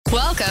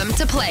Welcome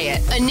to Play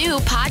It, a new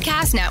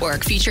podcast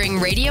network featuring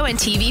radio and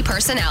TV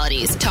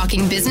personalities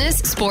talking business,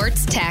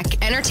 sports, tech,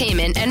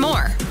 entertainment, and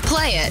more.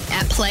 Play it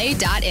at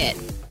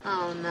play.it.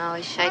 Oh no,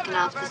 he's shaking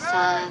off the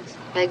signs.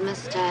 Big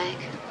mistake.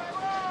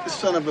 This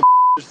son of a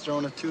is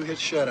throwing a 2-hit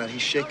shutout.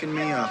 He's shaking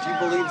me off.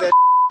 You believe that?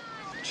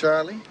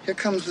 Charlie, here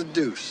comes the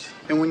deuce.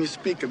 And when you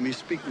speak of me,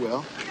 speak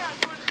well.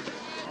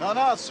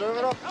 No, serve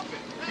it up.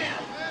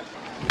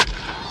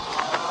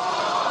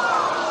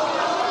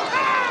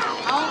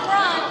 Home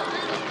run.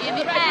 Give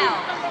me foul.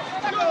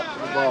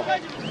 Ball.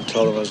 You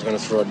told him I was going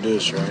to throw a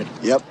deuce, right?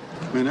 Yep.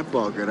 Man, that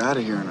ball got out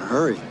of here in a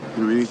hurry.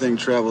 You know, anything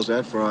travels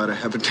that far, ought to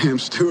have a damn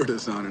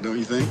stewardess on it, don't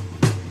you think?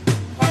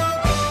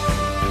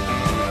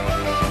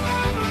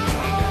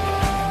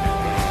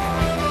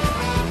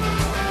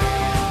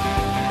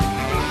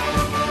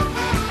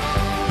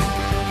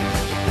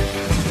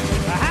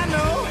 I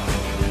know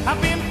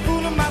I've been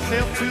fooling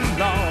myself too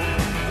long.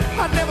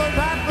 I never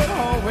right but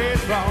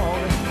always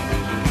wrong.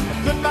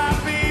 Goodbye,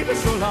 baby,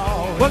 so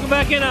long. Welcome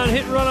back in on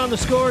Hit and Run on the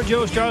Score.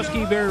 Joe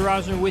Ostrowski, Barry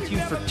Rosner with you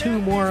for 2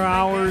 more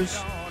hours.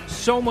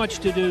 So much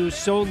to do,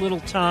 so little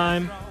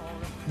time.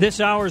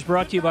 This hour is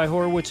brought to you by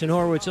Horowitz &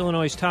 Horowitz,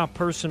 Illinois' top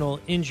personal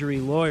injury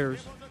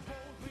lawyers.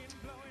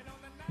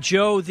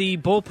 Joe, the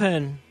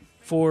bullpen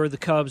for the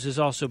Cubs has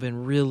also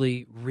been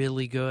really,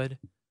 really good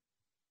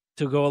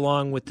to go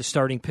along with the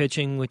starting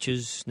pitching, which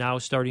is now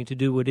starting to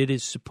do what it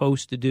is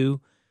supposed to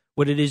do,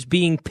 what it is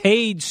being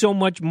paid so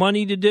much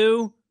money to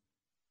do.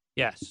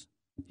 Yes,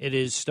 it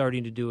is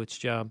starting to do its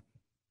job.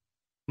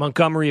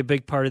 Montgomery, a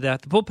big part of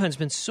that. The bullpen's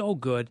been so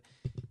good.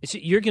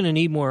 You're going to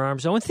need more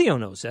arms. Oh, and Theo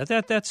knows that.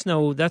 That's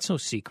no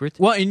secret.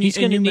 Well, and he's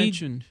going to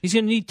mentioned he's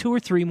going to need 2 or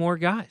 3 more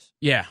guys.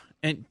 Yeah,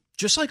 and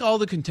just like all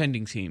the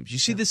contending teams, you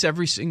see this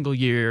every single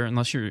year.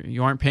 Unless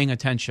you aren't paying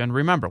attention,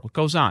 remember what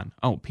goes on.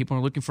 Oh, people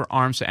are looking for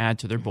arms to add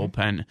to their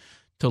bullpen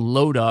to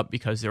load up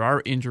because there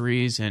are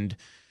injuries, and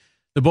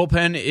the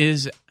bullpen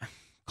is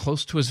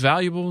close to as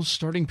valuable as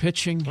starting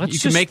pitching. You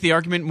can make the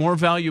argument more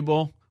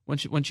valuable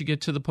once you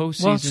get to the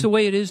postseason. Well, it's the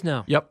way it is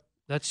now. Yep,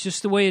 that's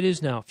just the way it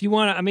is now. If you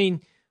want to, I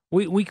mean,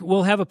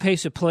 we'll have a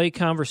pace of play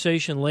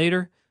conversation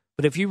later.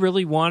 But if you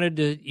really wanted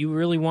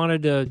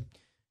to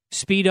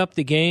speed up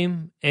the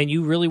game and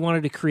you really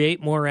wanted to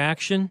create more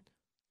action,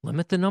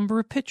 limit the number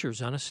of pitchers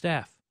on a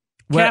staff.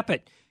 Cap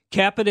it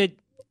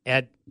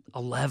at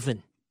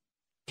 11.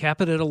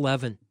 Cap it at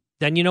 11.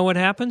 Then you know what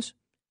happens?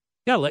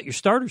 You got to let your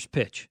starters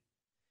pitch.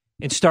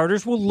 And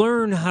starters will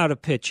learn how to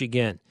pitch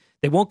again.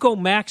 They won't go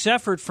max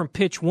effort from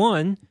pitch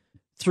 1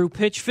 through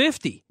pitch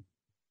 50.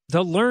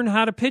 They'll learn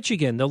how to pitch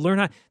again.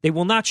 They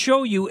will not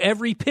show you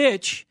every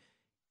pitch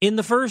in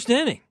the first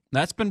inning.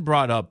 That's been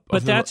brought up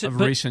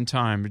of recent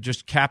time,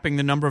 just capping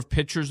the number of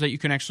pitchers that you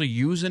can actually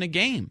use in a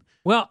game.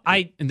 Well,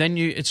 and then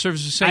it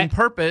serves the same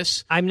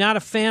purpose. I'm not a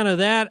fan of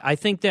that. I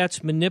think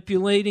that's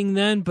manipulating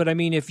then. But I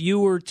mean, if you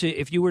were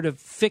to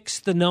fix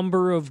the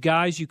number of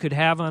guys you could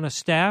have on a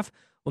staff,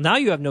 well, now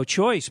you have no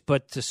choice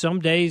but to some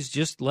days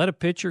just let a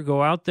pitcher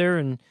go out there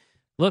and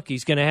look.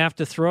 He's going to have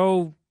to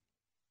throw,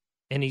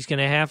 and he's going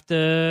to have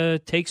to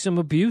take some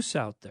abuse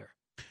out there.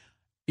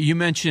 You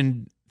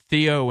mentioned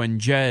Theo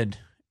and Jed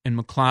and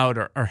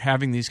McLeod are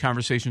having these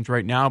conversations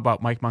right now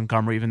about Mike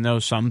Montgomery, even though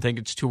some think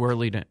it's too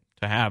early to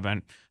have,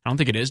 and I don't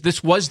think it is.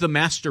 This was the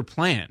master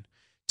plan,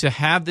 to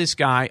have this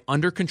guy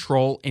under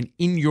control and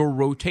in your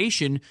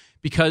rotation,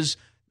 because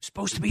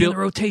supposed to be in the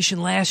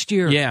rotation last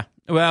year. Yeah.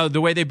 Well,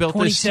 the way they built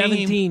this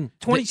team.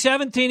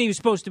 2017, he was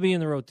supposed to be in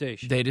the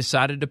rotation. They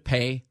decided to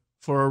pay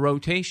for a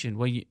rotation.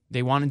 Well,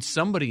 they wanted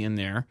somebody in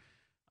there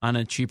on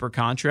a cheaper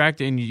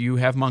contract, and you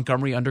have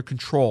Montgomery under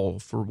control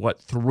for,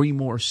 3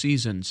 more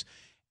seasons.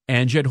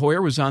 And Jed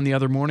Hoyer was on the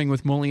other morning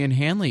with Mully and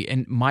Hanley,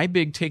 and my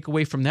big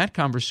takeaway from that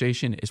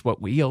conversation is what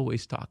we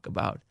always talk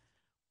about.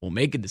 We'll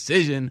make a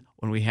decision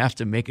when we have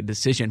to make a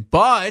decision.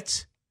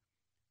 But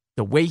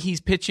the way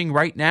he's pitching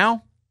right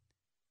now,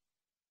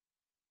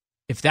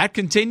 if that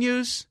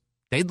continues,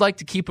 they'd like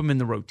to keep him in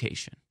the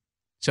rotation.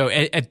 So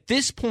at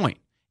this point,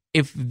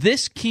 if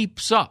this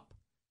keeps up,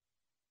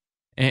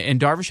 and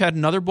Darvish had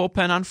another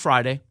bullpen on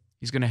Friday,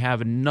 he's going to have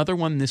another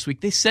one this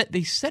week. They said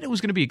it was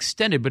going to be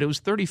extended, but it was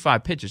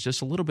 35 pitches,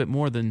 just a little bit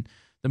more than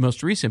the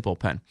most recent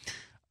bullpen.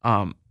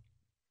 And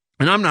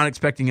I'm not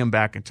expecting him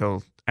back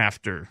until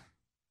after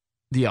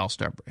the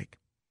All-Star break.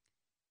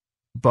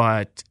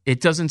 But it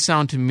doesn't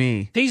sound to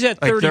me he's at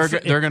 30.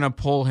 Like they're going to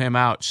pull him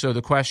out. So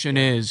the question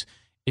is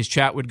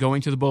Chatwood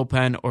going to the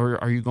bullpen,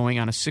 or are you going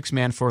on a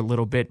 6-man for a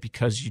little bit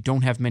because you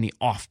don't have many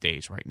off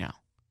days right now?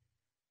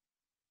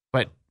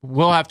 But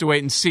we'll have to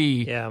wait and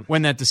see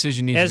when that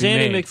decision needs to be made.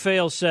 As Andy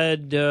McPhail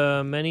said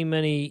many,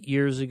 many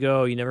years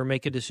ago, you never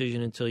make a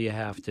decision until you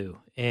have to.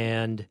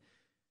 And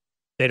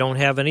they don't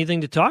have anything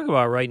to talk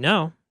about right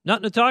now.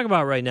 Nothing to talk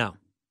about right now.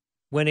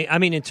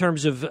 In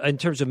terms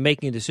of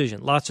making a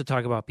decision, lots to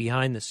talk about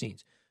behind the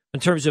scenes. In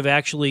terms of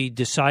actually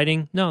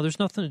deciding, no, there's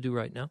nothing to do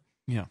right now.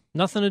 Yeah,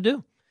 nothing to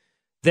do.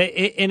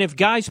 And if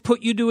guys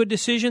put you to a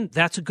decision,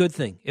 that's a good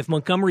thing. If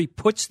Montgomery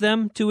puts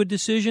them to a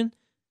decision,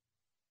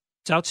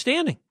 it's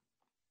outstanding.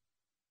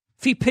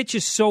 If he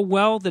pitches so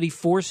well that he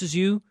forces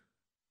you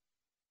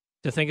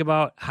to think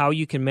about how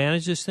you can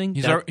manage this thing.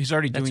 He's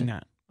already doing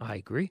that. I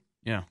agree.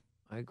 Yeah.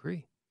 I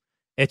agree.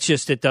 It's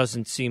just it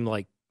doesn't seem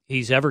like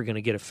he's ever going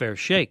to get a fair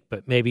shake,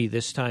 but maybe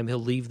this time he'll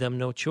leave them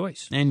no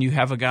choice. And you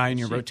have a guy in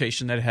your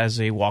rotation that has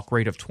a walk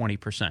rate of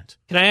 20%.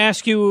 Can I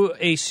ask you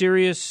a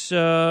serious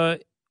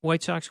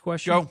White Sox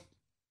question? Go.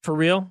 For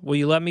real? Will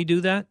you let me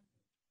do that?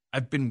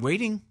 I've been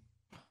waiting.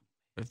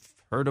 I've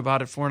heard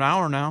about it for an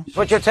hour now.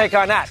 What's your take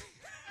on that?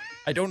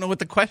 I don't know what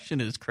the question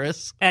is,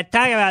 Chris. Talk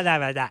about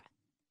that.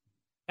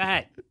 Go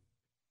ahead.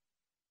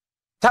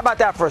 Talk about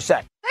that for a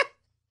sec.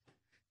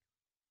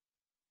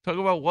 Talk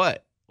about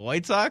what?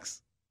 White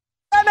Sox?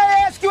 Let me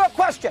ask you a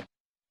question.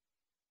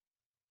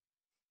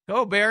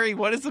 Go, Barry.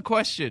 What is the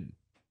question?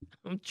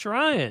 I'm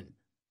trying.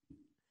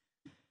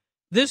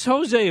 This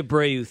Jose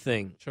Abreu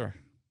thing. Sure.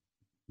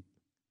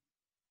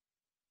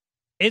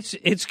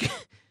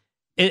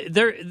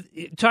 They're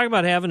talking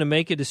about having to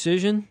make a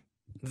decision.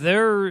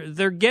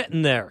 They're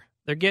getting there.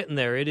 They're getting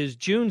there. It is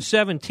June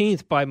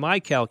 17th by my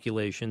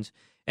calculations,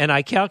 and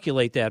I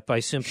calculate that by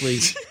simply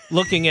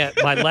looking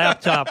at my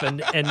laptop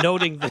and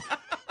noting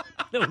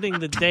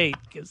the date.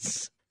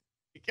 Cause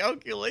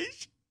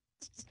Calculation?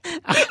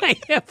 I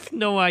have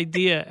no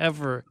idea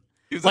ever.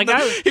 He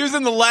was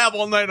in the lab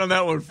all night on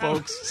that one,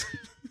 folks.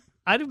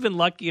 I'd have been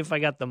lucky if I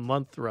got the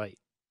month right.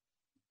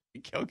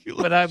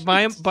 Calculation.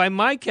 But by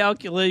my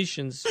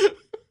calculations,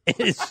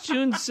 it's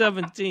June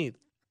 17th.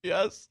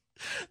 Yes.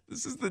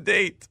 This is the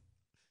date.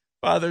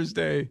 Father's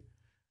Day.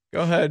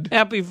 Go ahead.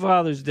 Happy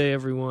Father's Day,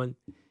 everyone.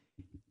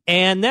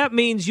 And that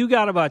means you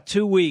got about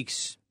 2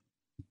 weeks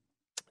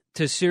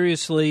to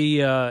seriously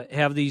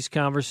have these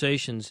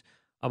conversations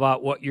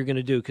about what you're going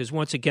to do. Because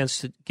once it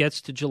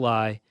gets to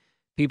July,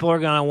 people are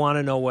going to want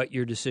to know what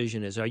your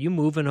decision is. Are you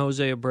moving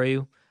Jose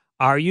Abreu?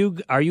 Are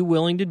you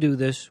willing to do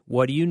this?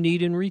 What do you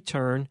need in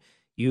return?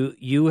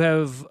 You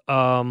have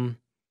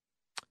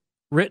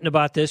written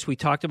about this. We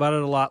talked about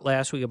it a lot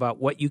last week about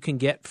what you can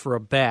get for a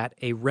bat,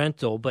 a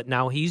rental. But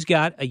now he's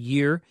got a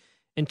year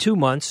and 2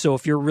 months. So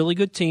if you're a really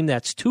good team,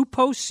 that's 2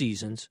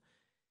 postseasons.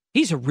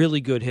 He's a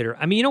really good hitter.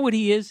 I mean, you know what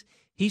he is?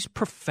 He's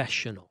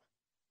professional.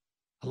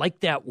 I like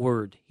that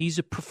word. He's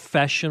a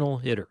professional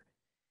hitter.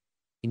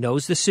 He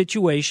knows the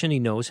situation. He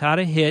knows how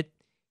to hit.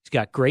 He's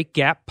got great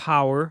gap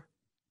power.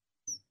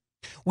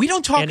 We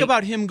don't talk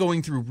about him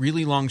going through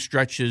really long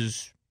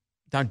stretches,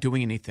 not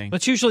doing anything.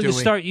 But usually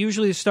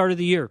the start of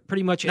the year.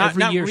 Pretty much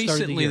every year. Not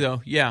recently,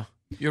 though. Yeah,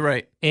 you're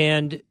right.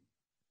 And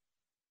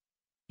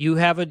you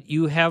have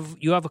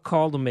a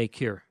call to make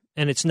here,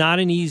 and it's not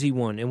an easy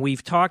one. And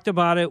we've talked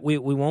about it. We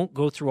won't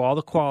go through all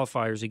the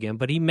qualifiers again,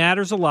 but he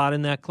matters a lot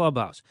in that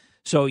clubhouse.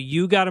 So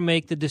you got to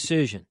make the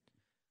decision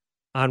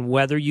on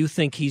whether you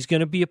think he's going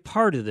to be a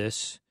part of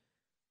this.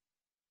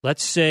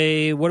 Let's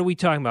say, what are we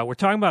talking about? We're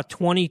talking about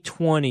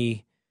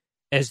 2020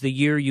 as the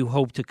year you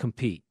hope to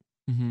compete,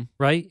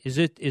 right? Is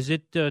it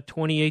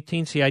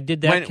 2018? See, I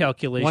did that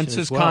calculation once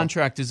his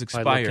contract is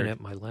expired. By looking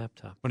at my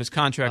laptop. When his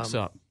contract's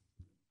up.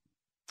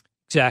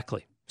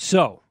 Exactly.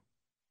 So,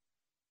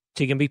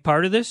 is he going to be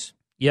part of this?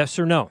 Yes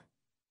or no?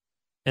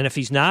 And if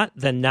he's not,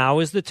 then now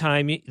is the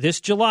time. This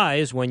July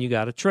is when you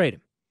got to trade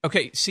him.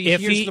 Okay. See,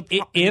 if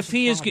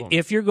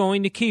you're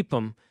going to keep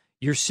him,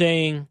 you're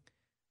saying,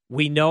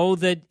 we know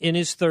that in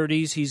his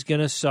 30s he's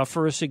going to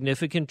suffer a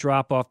significant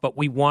drop-off, but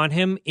we want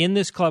him in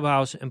this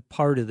clubhouse and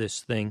part of this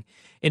thing.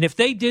 And if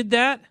they did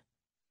that,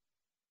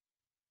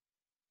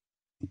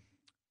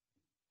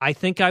 I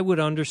think I would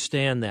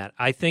understand that.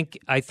 I think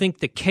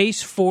the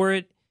case for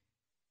it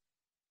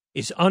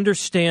is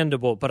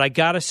understandable. But I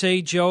got to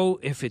say, Joe,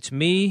 if it's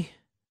me,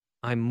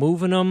 I'm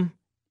moving him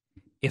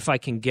if I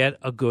can get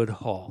a good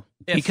haul.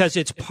 Because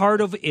it's part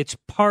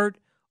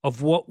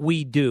of what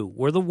we do.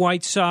 We're the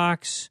White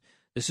Sox.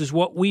 This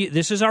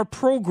is our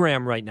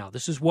program right now.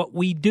 This is what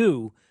we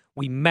do.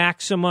 We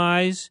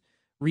maximize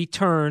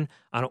return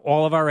on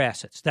all of our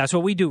assets. That's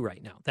what we do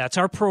right now. That's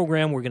our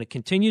program. We're going to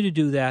continue to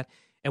do that,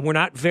 and we're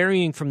not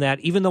varying from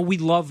that, even though we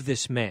love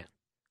this man.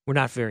 We're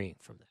not varying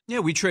from that. Yeah,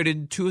 we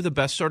traded 2 of the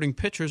best starting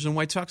pitchers in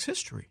White Sox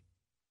history,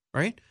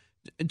 right,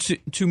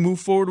 to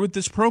move forward with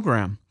this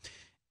program.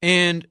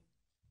 And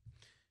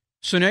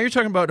so now you're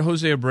talking about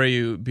Jose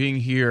Abreu being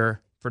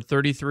here for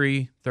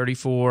 33,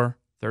 34,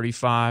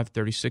 35,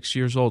 36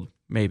 years old,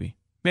 maybe.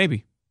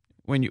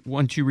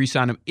 Once you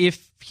re-sign him,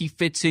 if he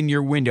fits in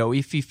your window,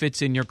 if he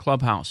fits in your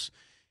clubhouse.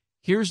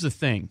 Here's the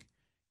thing.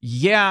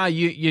 Yeah,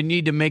 you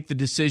need to make the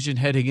decision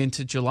heading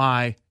into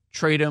July,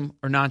 trade him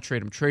or not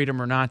trade him, trade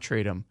him or not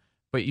trade him.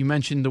 But you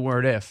mentioned the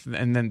word if,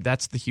 and then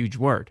that's the huge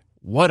word.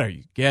 What are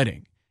you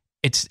getting?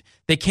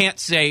 They can't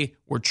say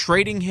we're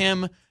trading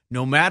him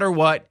no matter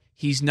what.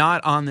 He's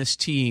not on this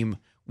team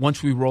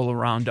once we roll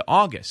around to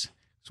August.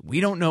 So we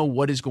don't know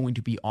what is going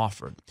to be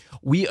offered.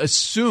 We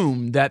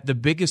assume that the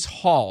biggest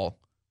haul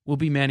will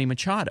be Manny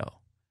Machado.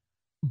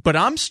 But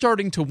I'm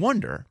starting to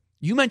wonder,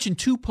 you mentioned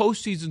 2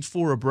 postseasons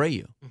for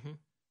Abreu,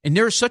 and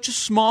there is such a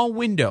small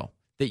window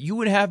that you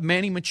would have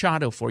Manny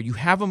Machado for. You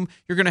have him,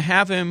 you're going to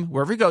have him,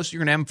 wherever he goes, you're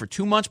going to have him for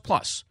 2 months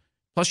plus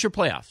your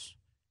playoffs.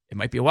 It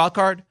might be a wild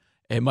card.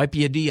 It might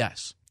be a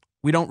DS.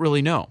 We don't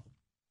really know.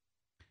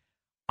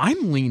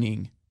 I'm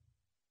leaning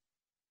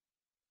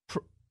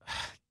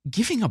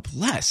giving up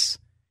less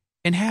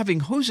and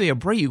having Jose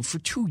Abreu for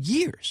 2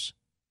 years,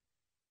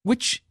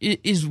 which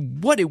is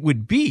what it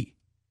would be.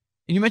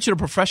 And you mentioned a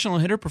professional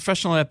hitter,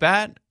 professional at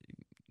bat,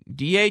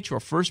 DH or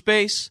first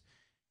base.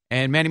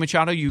 And Manny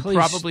Machado, you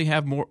probably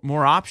have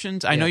more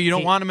options. I know you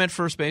don't want him at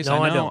first base.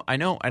 No, I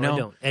know. I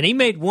don't. And he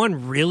made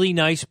one really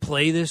nice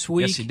play this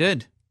week. Yes, he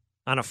did.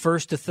 On a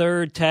first to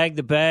third, tag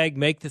the bag,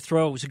 make the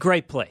throw. It was a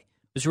great play.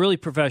 It was a really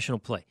professional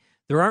play.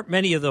 There aren't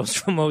many of those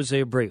from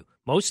Jose Abreu.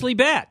 Mostly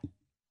bad.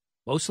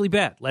 Mostly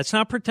bad. Let's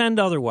not pretend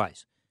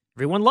otherwise.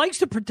 Everyone likes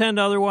to pretend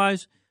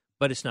otherwise,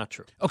 but it's not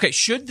true. Okay,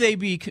 should they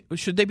be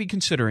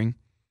considering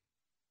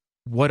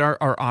what are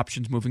our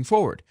options moving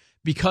forward?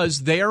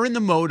 Because they are in the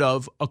mode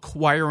of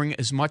acquiring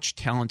as much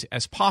talent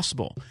as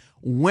possible.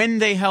 When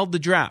they held the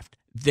draft,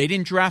 they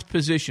didn't draft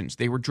positions.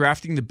 They were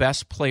drafting the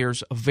best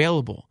players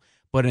available.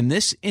 But in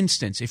this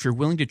instance, if you're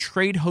willing to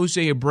trade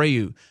Jose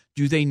Abreu,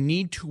 do they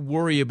need to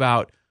worry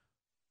about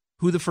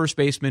who the first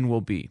baseman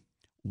will be?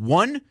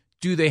 One,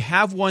 do they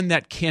have one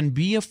that can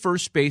be a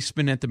first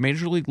baseman at the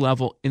major league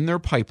level in their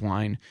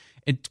pipeline?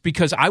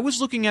 Because I was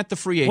looking at the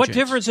free agents. What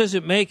difference does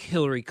it make,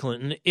 Hillary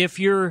Clinton, if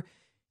you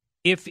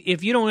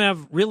don't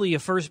have really a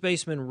first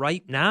baseman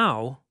right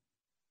now?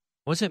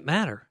 What's it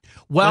matter?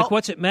 Well,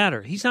 what's it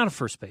matter? He's not a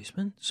first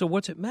baseman, so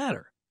what's it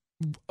matter?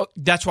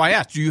 That's why I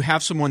asked. Do you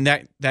have someone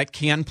that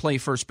can play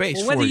first base?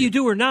 Well, whether you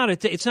do or not,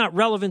 it's not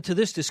relevant to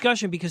this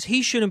discussion because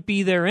he shouldn't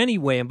be there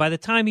anyway. And by the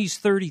time he's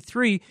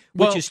 33,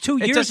 which is 2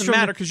 years, it doesn't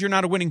matter because you're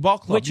not a winning ball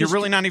club. You're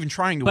really not even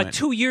trying to win. But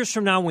 2 years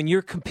from now, when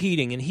you're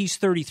competing and he's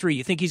 33,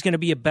 you think he's going to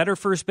be a better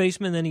first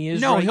baseman than he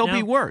is? No, right he'll now?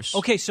 be worse.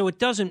 Okay, so it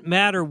doesn't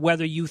matter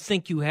whether you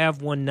think you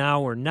have one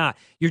now or not.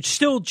 You're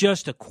still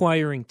just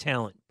acquiring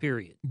talent.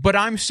 Period. But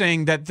I'm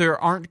saying that there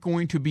aren't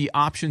going to be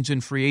options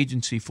in free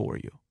agency for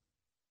you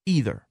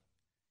either.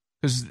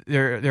 Because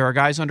there are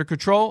guys under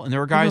control and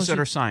there are guys that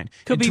are signed.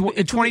 In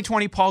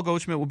 2020, Paul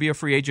Goldschmidt will be a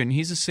free agent. And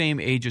he's the same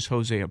age as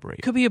Jose Abreu.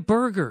 Could be a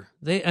burger.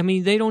 They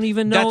don't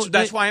even know.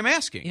 That's why I'm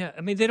asking. Yeah,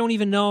 they don't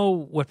even know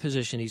what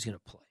position he's going to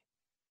play.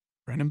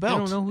 Brendan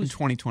Belt in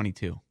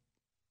 2022.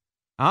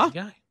 Huh?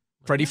 Guy.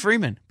 Freddie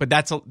Freeman. But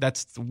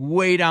that's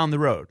way down the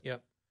road. Yeah.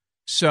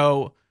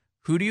 So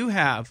who do you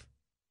have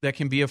that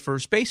can be a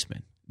first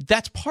baseman?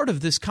 That's part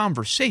of this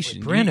conversation.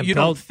 Wait, Brandon you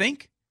Belt, don't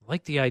think? I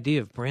like the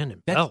idea of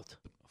Brandon Belt.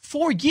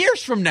 4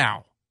 years from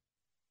now.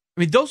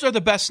 I mean, those are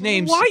the best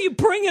names. Why are you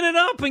bringing it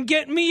up and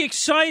getting me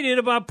excited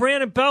about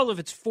Brandon Belt if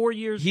it's 4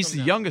 years He's from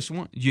the now? youngest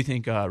one. Do you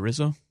think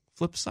Rizzo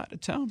flips side of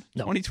town?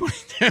 No.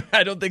 2020?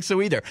 I don't think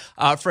so either.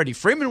 Freddie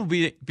Freeman will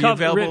be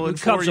available in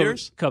 4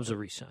 years. Cubs will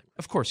re-sign.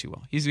 Of course he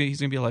will. He's going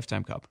to be a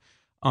lifetime Cub.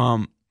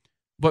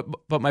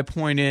 But my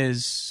point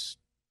is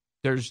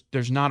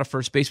there's not a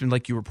first baseman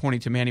like you were pointing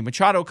to Manny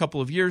Machado a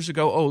couple of years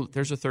ago. Oh,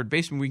 there's a third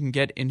baseman we can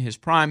get in his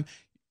prime.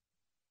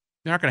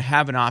 They're not going to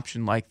have an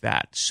option like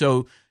that.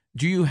 So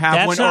do you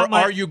have one, or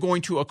are you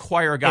going to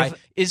acquire a guy?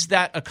 Is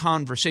that a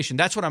conversation?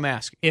 That's what I'm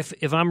asking.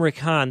 If I'm Rick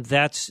Hahn,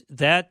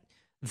 that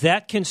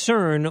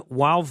concern,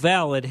 while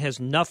valid, has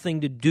nothing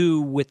to do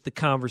with the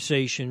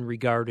conversation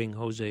regarding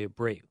Jose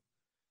Abreu.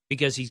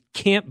 Because he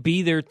can't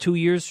be there 2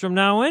 years from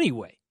now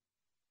anyway.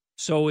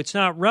 So it's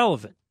not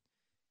relevant.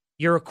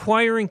 You're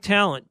acquiring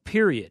talent,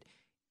 period.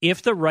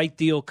 If the right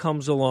deal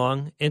comes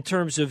along in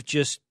terms of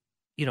just,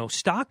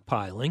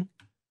 stockpiling,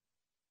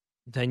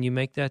 then you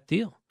make that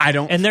deal. I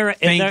don't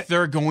think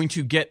they're going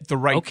to get the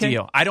right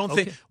deal. I don't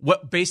think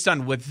based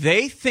on what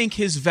they think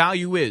his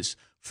value is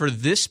for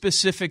this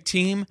specific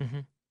team,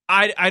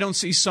 I don't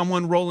see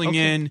someone rolling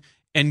in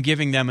and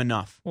giving them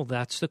enough. Well,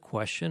 that's the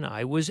question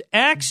I was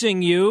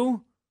asking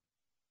you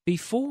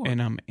before.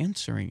 And I'm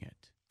answering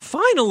it.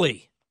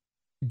 Finally.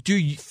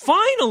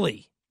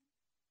 Finally.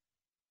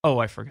 Oh,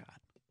 I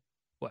forgot.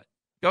 What?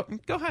 Go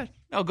ahead.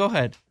 No, go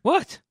ahead.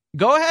 What?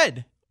 Go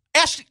ahead.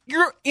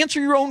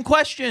 Answer your own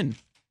question.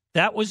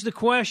 That was the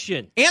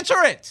question.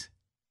 Answer it.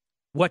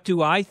 What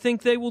do I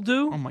think they will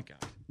do? Oh, my God.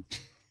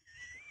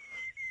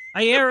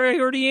 I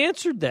already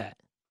answered that.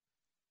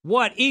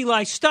 What?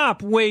 Eli,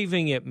 stop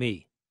waving at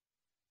me.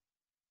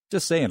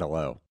 Just saying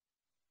hello.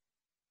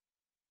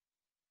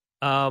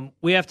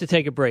 We have to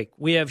take a break.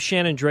 We have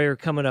Shannon Drayer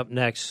coming up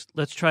next.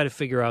 Let's try to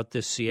figure out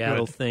this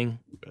Seattle thing.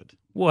 Good.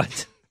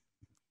 What?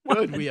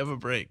 Good. We have a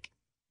break.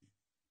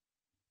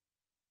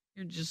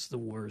 You're just the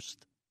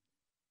worst.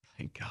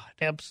 Thank God.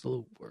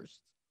 Absolute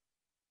worst.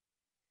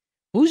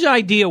 Whose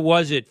idea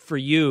was it for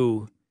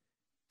you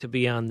to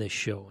be on this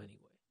show anyway?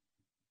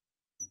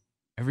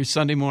 Every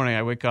Sunday morning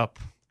I wake up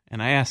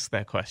and I ask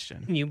that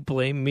question. You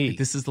blame me.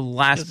 This is the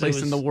last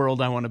place in the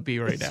world I want to be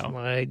right now. That's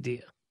my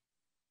idea.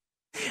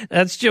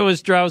 That's Joe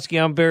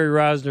Ostrowski. I'm Barry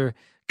Rosner.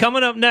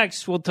 Coming up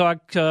next, we'll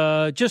talk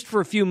just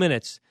for a few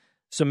minutes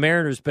some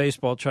Mariners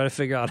baseball, try to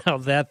figure out how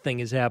that thing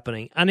is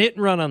happening on Hit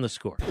and Run on the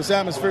Score. This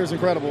atmosphere is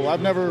incredible.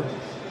 I've never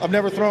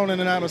thrown in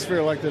an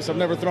atmosphere like this. I've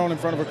never thrown in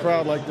front of a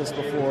crowd like this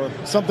before.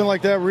 Something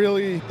like that,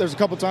 really, there's a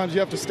couple times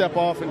you have to step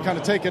off and kind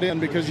of take it in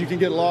because you can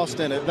get lost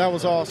in it. That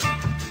was awesome.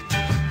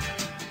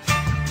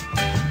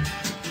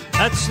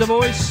 That's the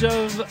voice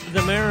of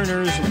the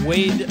Mariners,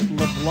 Wade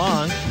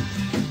LeBlanc.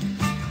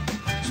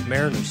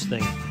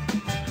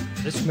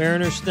 This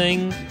Mariners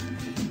thing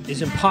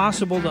is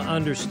impossible to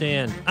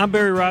understand. I'm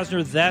Barry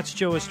Rosner. That's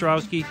Joe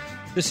Ostrowski.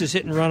 This is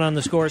Hit and Run on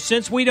the Score.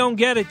 Since we don't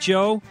get it,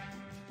 Joe,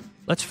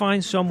 let's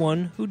find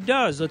someone who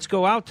does. Let's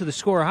go out to the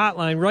Score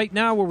hotline right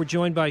now where we're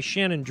joined by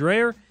Shannon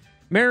Drayer,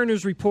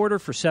 Mariners reporter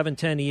for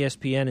 710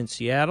 ESPN in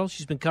Seattle.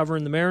 She's been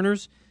covering the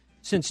Mariners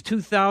since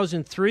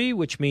 2003,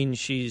 which means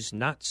she's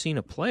not seen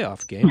a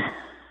playoff game.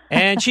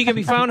 And she can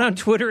be found on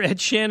Twitter at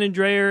Shannon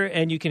Drayer,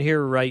 and you can hear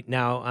her right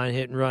now on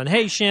Hit and Run.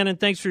 Hey, Shannon,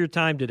 thanks for your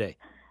time today.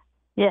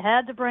 You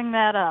had to bring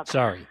that up.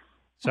 Sorry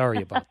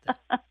about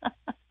that.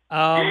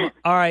 All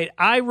right,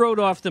 I wrote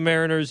off the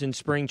Mariners in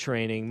spring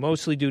training,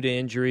 mostly due to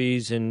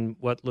injuries and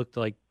what looked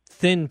like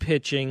thin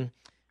pitching.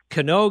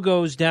 Cano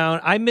goes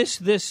down. I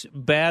missed this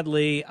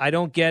badly. I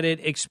don't get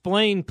it.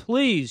 Explain,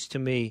 please, to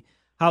me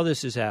how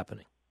this is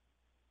happening.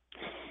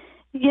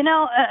 You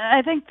know,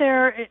 I think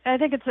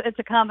it's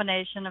a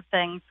combination of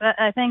things.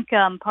 I think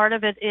part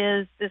of it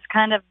is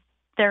kind of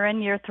they're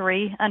in year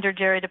 3 under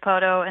Jerry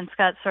Dipoto and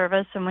Scott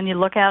Servais, and when you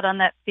look out on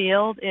that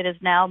field, it is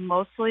now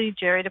mostly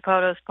Jerry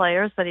Dipoto's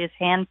players that he has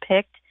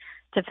handpicked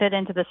to fit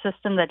into the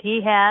system that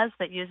he has,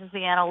 that uses the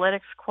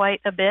analytics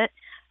quite a bit,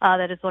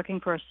 that is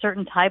looking for a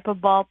certain type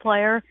of ball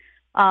player.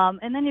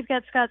 And then you've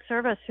got Scott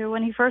Servais, who,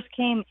 when he first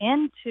came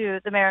into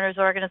the Mariners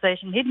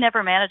organization, he'd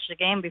never managed a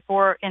game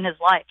before in his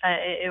life.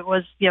 It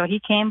was, he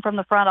came from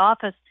the front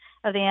office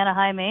of the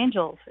Anaheim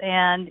Angels,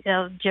 and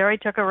Jerry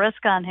took a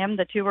risk on him.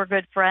 The two were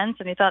good friends,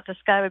 and he thought this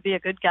guy would be a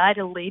good guy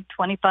to lead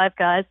 25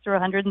 guys through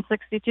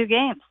 162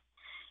 games.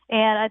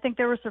 And I think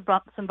there were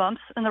some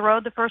bumps in the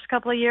road the first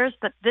couple of years,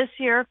 but this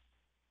year,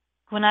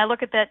 when I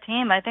look at that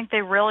team, I think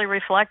they really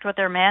reflect what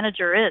their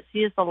manager is.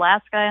 He is the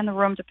last guy in the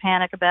room to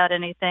panic about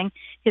anything.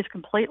 He's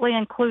completely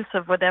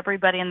inclusive with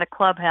everybody in the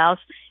clubhouse.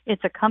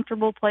 It's a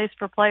comfortable place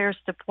for players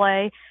to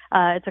play.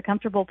 It's a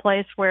comfortable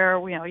place where,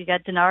 you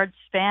got Denard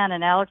Span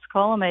and Alex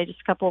Colomé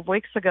just a couple of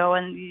weeks ago,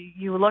 and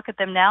you look at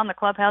them now in the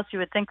clubhouse, you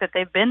would think that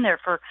they've been there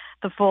for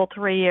the full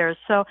 3 years.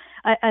 So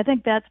I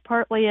think that's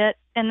partly it.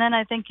 And then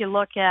I think you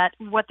look at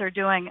what they're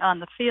doing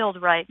on the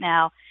field right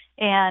now.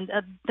 And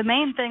the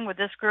main thing with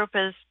this group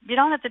is you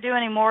don't have to do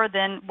any more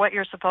than what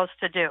you're supposed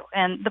to do.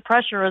 And the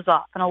pressure is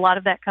off, and a lot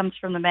of that comes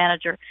from the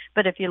manager.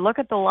 But if you look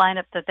at the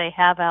lineup that they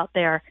have out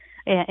there,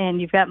 and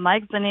you've got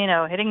Mike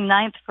Zunino hitting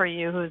ninth for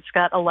you, who's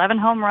got 11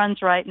 home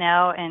runs right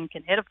now and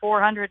can hit a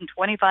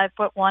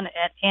 425-foot one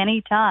at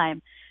any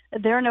time,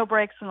 there are no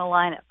breaks in the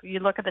lineup. You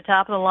look at the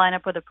top of the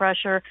lineup with the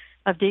pressure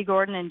of Dee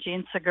Gordon and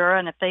Gene Segura,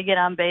 and if they get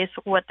on base,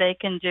 what they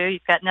can do.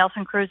 You've got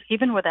Nelson Cruz,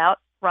 even without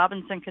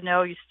Robinson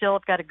Cano, you still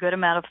have got a good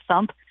amount of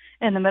thump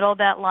in the middle of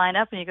that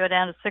lineup, and you go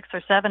down to 6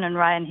 or 7, and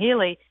Ryan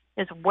Healy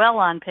is well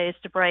on pace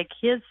to break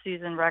his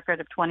season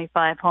record of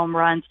 25 home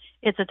runs.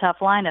 It's a tough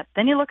lineup.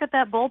 Then you look at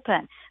that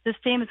bullpen. This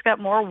team has got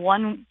more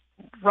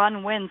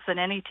one-run wins than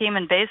any team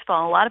in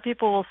baseball, and a lot of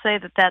people will say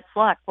that that's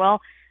luck.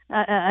 Well,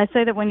 I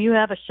say that when you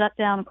have a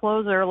shutdown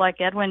closer like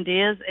Edwin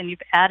Diaz, and you've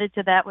added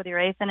to that with your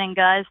eighth-inning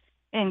guys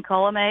in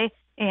Colomé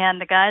and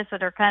the guys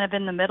that are kind of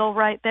in the middle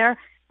right there,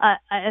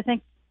 I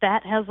think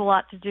that has a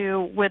lot to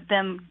do with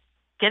them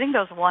getting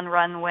those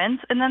one-run wins.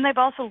 And then they've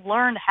also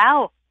learned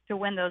how to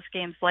win those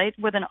games late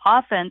with an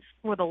offense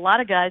with a lot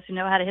of guys who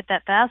know how to hit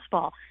that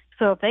fastball.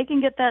 So if they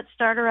can get that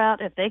starter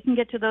out, if they can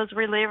get to those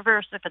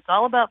relievers, if it's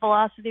all about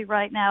velocity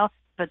right now,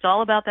 if it's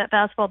all about that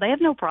fastball, they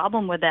have no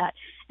problem with that.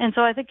 And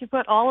so I think you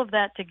put all of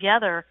that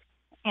together,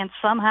 and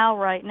somehow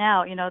right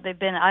now, they've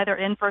been either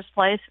in first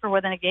place or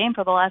within a game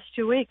for the last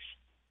 2 weeks.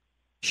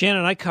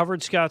 Shannon, I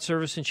covered Scott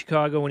Servais in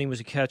Chicago when he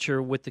was a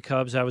catcher with the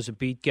Cubs. I was a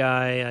beat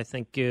guy, I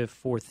think,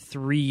 for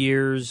 3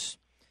 years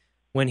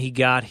when he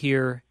got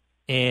here.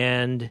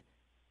 And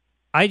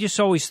I just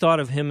always thought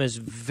of him as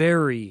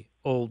very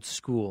old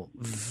school,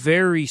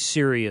 very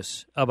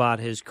serious about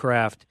his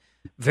craft,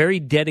 very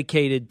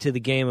dedicated to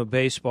the game of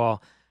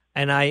baseball.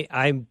 And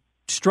I'm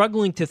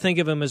struggling to think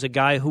of him as a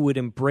guy who would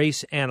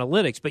embrace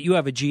analytics. But you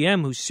have a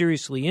GM who's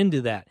seriously into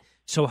that.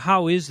 So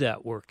how is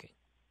that working?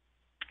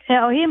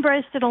 He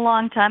embraced it a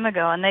long time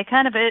ago, and they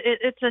kind of,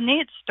 it's a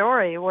neat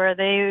story where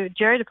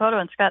Jerry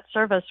Dipoto and Scott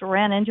Servais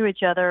ran into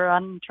each other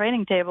on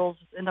training tables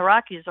in the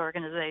Rockies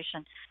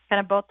organization, kind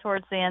of both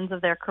towards the ends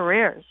of their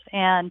careers.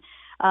 And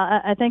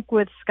I think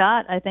with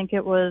Scott, I think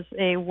it was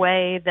a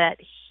way that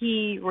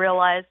he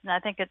realized, and I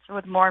think it's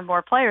with more and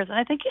more players, and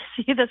I think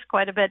you see this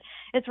quite a bit.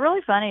 It's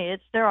really funny.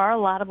 There are a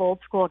lot of old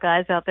school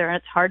guys out there, and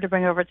it's hard to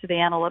bring over to the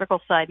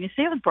analytical side. And you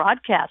see it with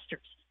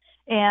broadcasters.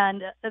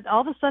 And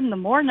all of a sudden, the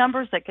more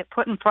numbers that get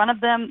put in front of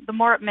them, the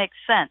more it makes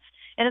sense.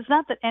 And it's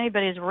not that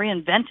anybody's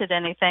reinvented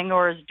anything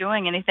or is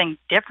doing anything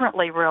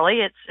differently,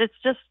 really. It's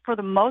just, for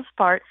the most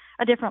part,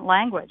 a different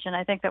language. And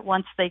I think that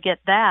once they get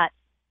that,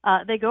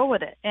 they go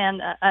with it.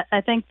 And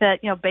I think that,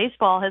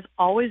 baseball has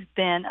always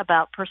been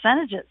about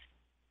percentages.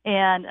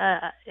 And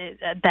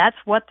that's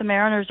what the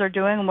Mariners are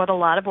doing and what a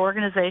lot of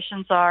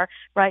organizations are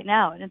right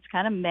now. And it's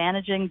kind of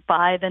managing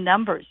by the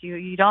numbers.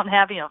 You don't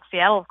have,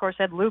 Seattle, of course,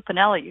 had Lou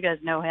Piniella. You guys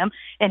know him.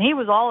 And he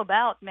was all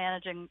about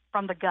managing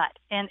from the gut.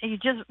 And you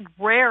just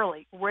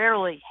rarely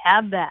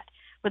have that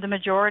with the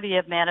majority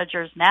of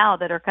managers now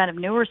that are kind of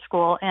newer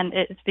school. And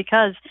it's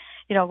because,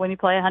 when you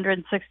play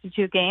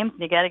 162 games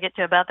and you got to get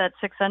to about that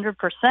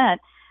 600%,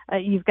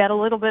 you've got a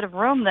little bit of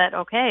room that,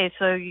 okay,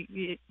 so,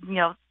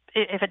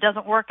 if it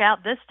doesn't work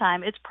out this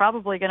time, it's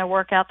probably going to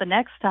work out the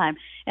next time.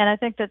 And I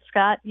think that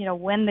Scott,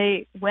 when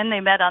they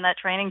met on that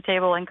training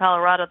table in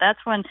Colorado, that's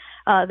when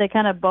they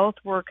kind of both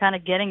were kind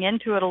of getting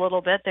into it a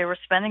little bit. They were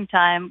spending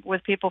time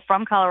with people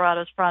from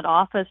Colorado's front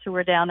office who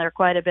were down there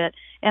quite a bit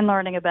and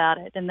learning about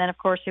it. And then, of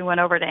course, he went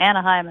over to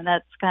Anaheim, and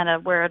that's kind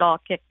of where it all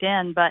kicked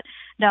in. But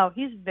no,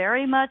 he's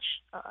very much,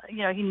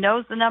 he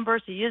knows the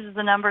numbers, he uses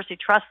the numbers, he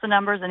trusts the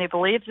numbers, and he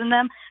believes in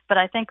them. But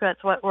I think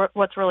that's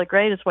what's really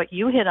great is what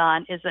you hit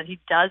on, is that he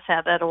does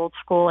have that old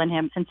school in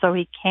him, and so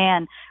he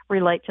can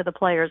relate to the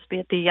players, be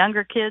it the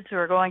younger kids who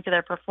are going to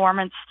their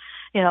performance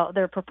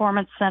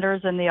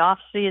centers in the off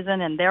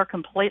season, and they're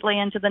completely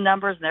into the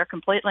numbers, and they're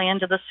completely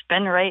into the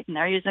spin rate, and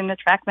they're using the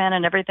TrackMan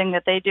and everything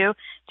that they do,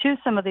 to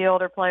some of the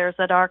older players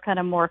that are kind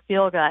of more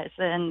feel guys.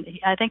 And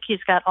I think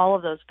he's got all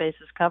of those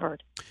bases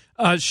covered.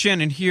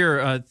 Shannon,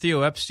 here,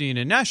 Theo Epstein,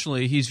 and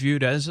nationally, he's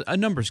viewed as a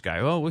numbers guy.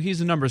 Oh, well, he's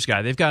a numbers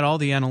guy. They've got all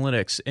the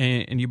analytics,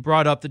 and you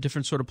brought up the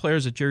different sort of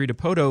players that Jerry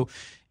Dipoto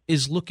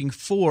is looking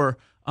for.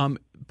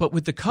 But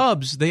with the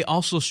Cubs, they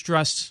also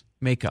stress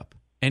makeup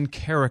and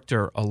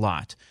character a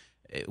lot.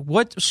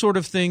 What sort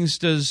of things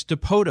does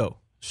Dipoto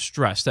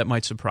stress that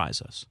might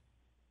surprise us?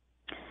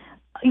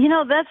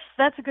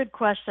 That's a good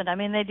question. I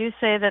mean, they do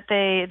say that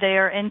they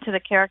are into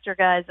the character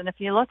guys, and if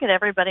you look at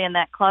everybody in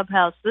that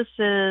clubhouse, this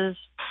is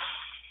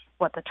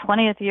the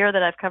 20th year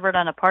that I've covered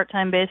on a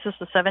part-time basis,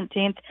 the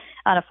 17th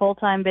on a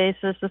full-time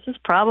basis. This is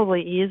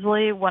probably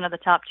easily one of the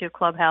top 2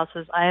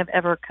 clubhouses I have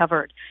ever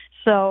covered.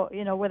 So,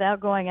 without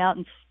going out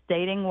and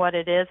stating what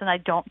it is, and I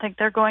don't think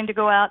they're going to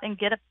go out and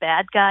get a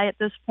bad guy at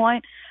this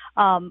point.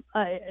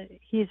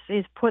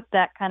 He's put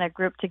that kind of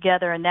group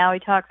together, and now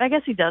I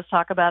guess he does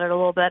talk about it a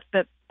little bit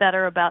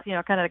better about,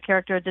 kind of the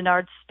character of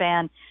Denard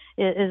Span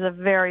is a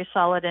very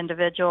solid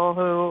individual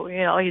who,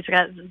 he's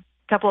got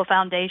couple of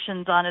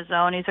foundations on his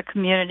own. He's a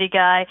community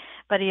guy,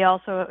 but he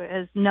also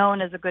is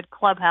known as a good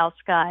clubhouse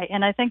guy.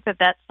 And I think that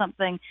that's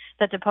something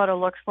that Dipoto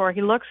looks for.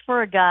 He looks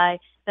for a guy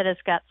that has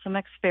got some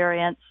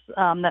experience,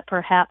 that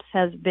perhaps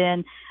has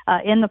been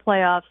in the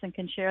playoffs and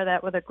can share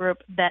that with a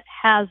group that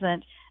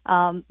hasn't,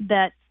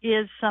 that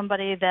is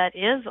somebody that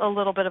is a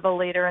little bit of a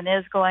leader and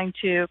is going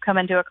to come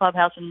into a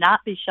clubhouse and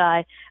not be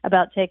shy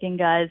about taking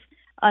guys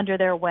under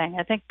their wing.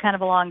 I think kind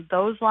of along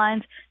those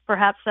lines,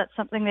 perhaps that's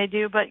something they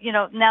do. But,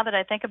 now that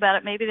I think about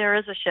it, maybe there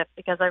is a shift,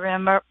 because I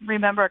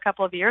remember a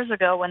couple of years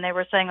ago when they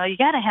were saying, you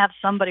got to have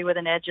somebody with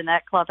an edge in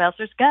that clubhouse.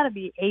 There's got to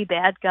be a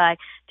bad guy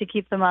to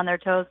keep them on their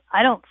toes.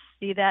 I don't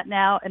see that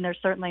now, and they're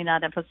certainly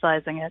not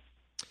emphasizing it.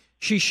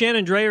 She's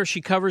Shannon Drayer.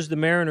 She covers the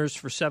Mariners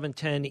for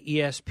 710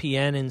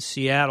 ESPN in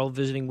Seattle,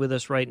 visiting with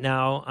us right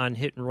now on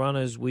Hit and Run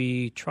as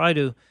we try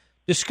to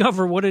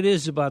discover what it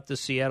is about the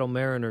Seattle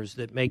Mariners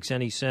that makes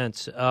any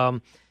sense.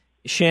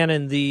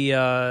 Shannon,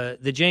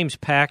 the James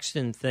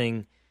Paxton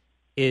thing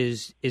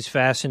is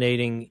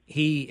fascinating.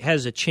 He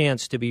has a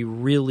chance to be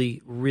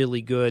really,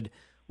 really good.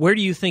 Where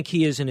do you think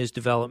he is in his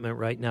development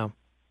right now?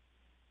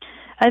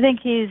 I think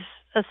he's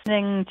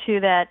ascending to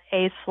that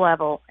ace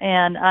level,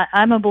 and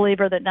I'm a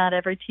believer that not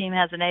every team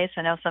has an ace.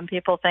 I know some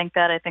people think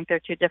that. I think they're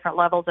 2 different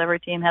levels. Every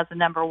team has a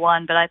number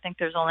 1, but I think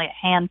there's only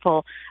a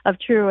handful of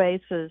true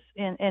aces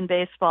in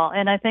baseball.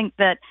 And I think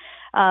that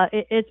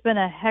it's been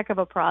a heck of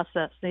a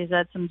process. He's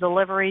had some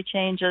delivery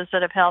changes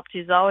that have helped.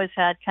 He's always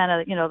had kind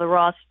of, the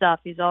raw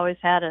stuff. He's always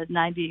had a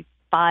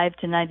 95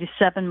 to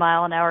 97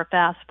 mile an hour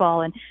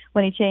fastball, and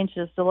when he changed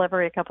his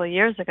delivery a couple of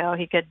years ago,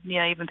 he could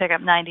even pick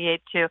up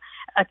 98 to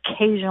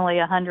occasionally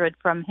 100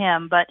 from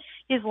him. But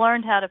he's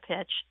learned how to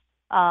pitch.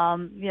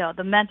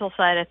 The mental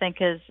side, I think,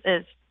 is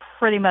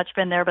pretty much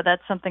been there, but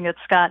that's something that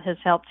Scott has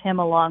helped him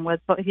along with.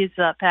 But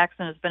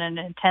Paxton has been an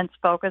intense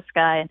focus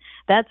guy, and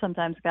that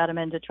sometimes got him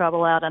into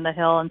trouble out on the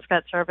hill. And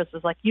Scott Service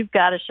is like, you've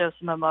got to show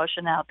some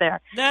emotion out there.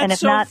 That's and if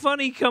so not,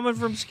 funny coming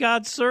from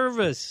Scott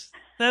Service.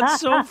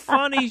 That's so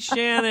funny,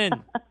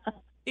 Shannon.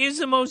 He's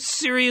the most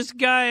serious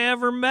guy I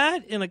ever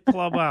met in a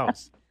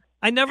clubhouse.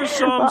 I never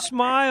saw him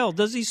smile.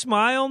 Does he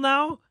smile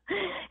now?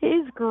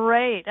 He's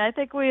great. I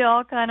think we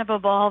all kind of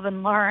evolve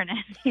and learn.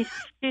 And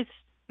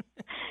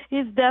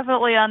he's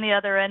definitely on the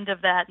other end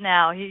of that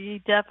now. He's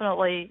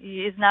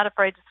not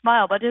afraid to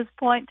smile. But his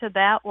point to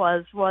that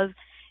was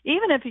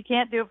even if you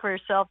can't do it for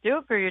yourself, do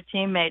it for your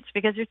teammates,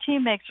 because your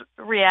teammates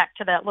react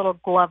to that little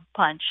glove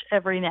punch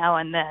every now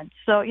and then.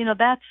 So,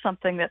 that's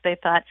something that they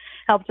thought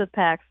helped with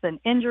Paxton.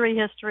 Injury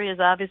history is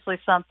obviously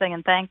something,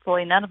 and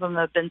thankfully none of them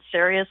have been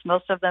serious.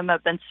 Most of them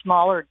have been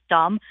small or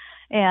dumb.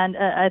 And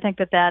I think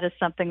that is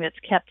something that's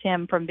kept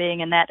him from being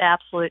in that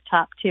absolute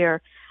top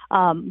tier.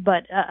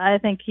 But I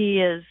think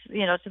he is,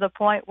 to the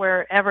point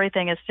where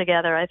everything is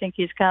together. I think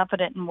he's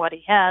confident in what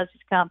he has.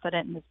 He's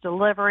confident in his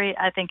delivery.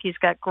 I think he's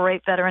got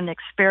great veteran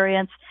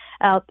experience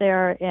out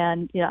there.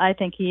 And, I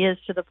think he is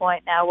to the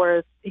point now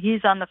where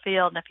he's on the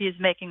field. And if he's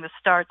making the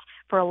starts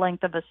for a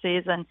length of a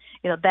season,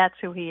 that's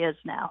who he is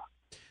now.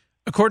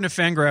 According to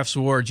Fangraphs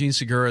WAR, Jean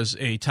Segura is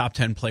a top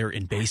 10 player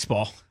in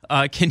baseball.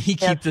 Can he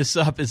keep this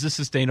up? Is this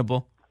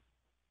sustainable?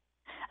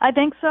 I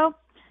think so.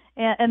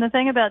 And the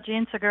thing about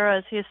Jean Segura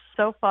is he's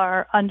so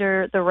far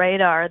under the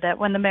radar that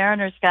when the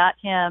Mariners got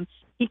him,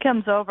 he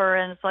comes over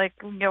and it's like,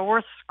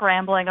 we're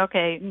scrambling.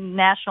 Okay,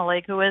 National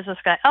League, who is this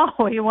guy?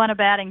 Oh, he won a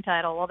batting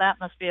title. Well, that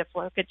must be a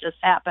fluke. It just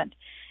happened.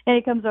 And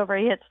he comes over,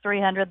 he hits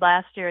 300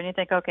 last year, and you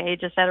think, okay, he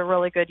just had a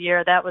really good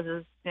year. That was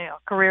his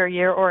career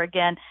year. Or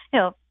again,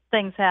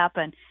 things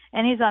happen.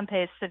 And he's on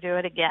pace to do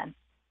it again.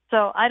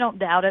 So I don't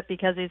doubt it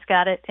because he's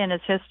got it in his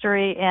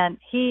history, and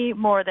he,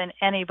 more than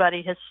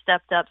anybody, has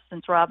stepped up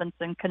since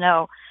Robinson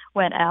Cano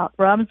went out.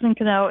 Robinson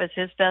Cano is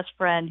his best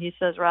friend. He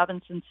says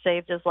Robinson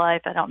saved his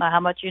life. I don't know how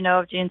much you know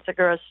of Jean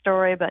Segura's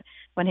story, but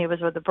when he was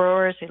with the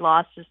Brewers, he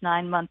lost his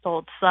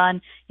 9-month-old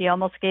son. He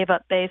almost gave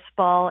up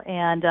baseball,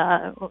 and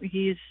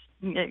he's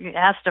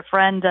asked a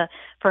friend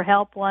for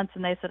help once,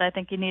 and they said, I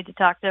think you need to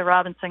talk to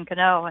Robinson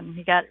Cano. And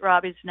he got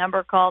Robbie's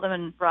number, called him,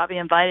 and Robbie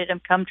invited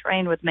him, come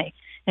train with me.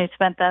 And he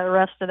spent the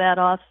rest of that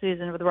off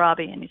season with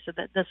Robbie, and he said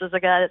that this is a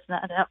guy that's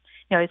not,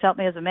 he's helped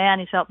me as a man,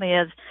 he's helped me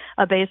as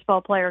a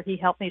baseball player, he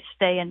helped me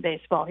stay in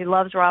baseball. He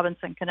loves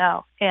Robinson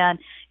Cano, and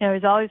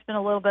he's always been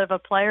a little bit of a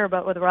player,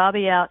 but with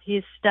Robbie out,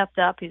 he's stepped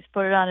up, he's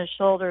put it on his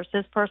shoulders,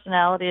 his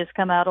personality has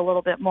come out a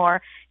little bit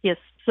more. He is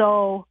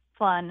so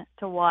fun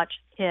to watch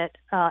hit.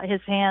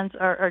 His hands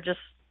are just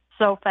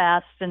so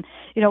fast, and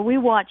we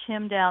watch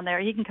him down there.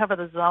 He can cover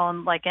the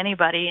zone like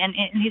anybody, and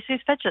he sees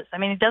pitches. I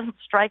mean, he doesn't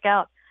strike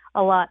out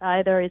a lot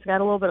either. He's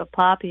got a little bit of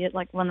pop. He hit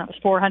like one that was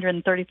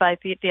 435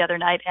 feet the other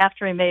night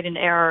after he made an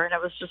error, and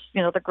it was just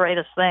the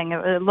greatest thing.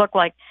 It looked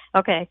like,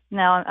 okay,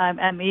 now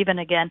I'm even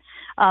again.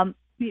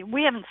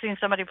 We haven't seen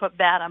somebody put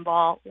bat on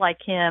ball like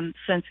him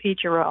since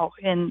Ichiro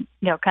in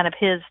kind of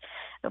his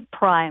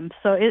prime.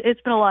 So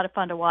it's been a lot of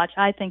fun to watch.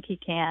 I think he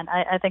can.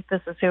 I think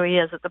this is who he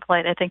is at the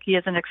plate. I think he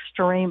is an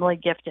extremely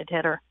gifted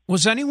hitter.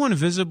 Was anyone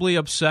visibly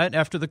upset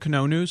after the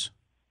Cano news?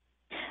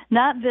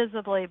 Not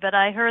visibly, but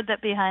I heard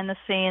that behind the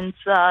scenes,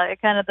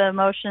 kind of the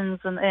emotions,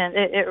 and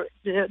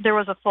there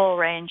was a full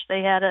range.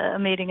 They had a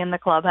meeting in the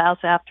clubhouse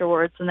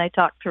afterwards, and they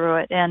talked through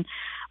it. And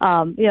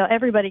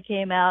everybody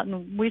came out,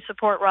 and we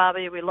support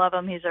Robbie. We love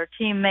him. He's our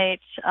teammate.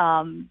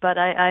 But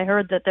I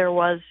heard that there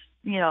was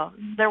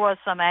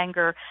some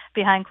anger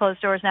behind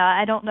closed doors. Now,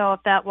 I don't know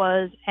if that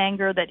was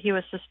anger that he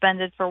was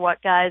suspended for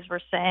what guys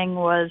were saying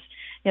was,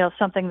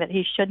 something that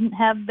he shouldn't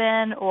have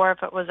been, or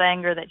if it was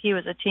anger that he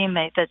was a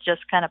teammate that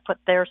just kind of put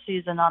their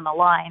season on the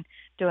line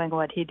doing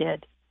what he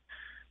did.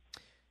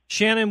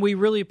 Shannon, we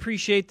really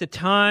appreciate the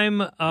time.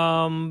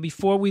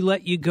 Before we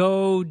let you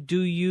go, do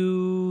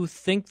you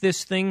think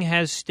this thing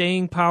has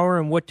staying power,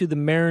 and what do the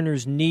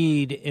Mariners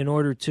need in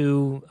order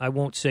to, I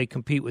won't say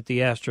compete with the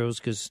Astros,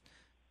 because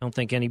I don't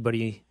think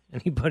anybody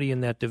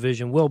in that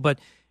division will, but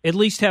at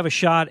least have a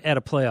shot at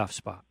a playoff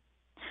spot?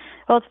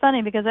 Well, it's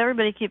funny because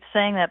everybody keeps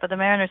saying that, but the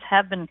Mariners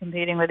have been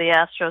competing with the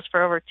Astros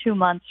for over 2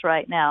 months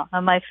right now.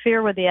 And my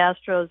fear with the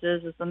Astros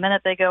is the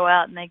minute they go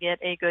out and they get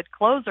a good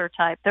closer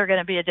type, they're going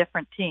to be a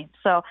different team.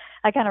 So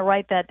I kind of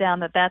write that down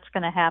that that's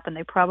going to happen.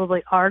 They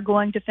probably are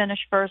going to finish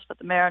first, but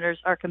the Mariners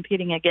are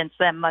competing against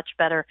them much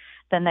better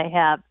than they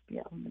have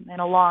in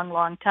a long,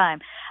 long time.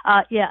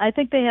 I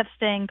think they have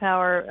staying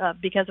power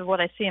because of what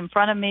I see in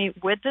front of me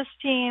with this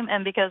team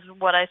and because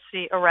of what I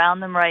see around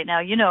them right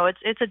now.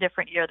 It's a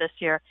different year this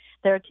year.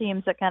 There are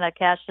teams that kind of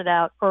cashed it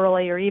out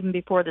early or even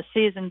before the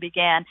season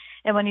began.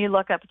 And when you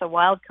look up at the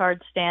wild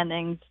card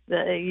standings,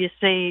 you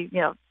see,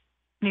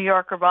 New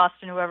York or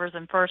Boston, whoever's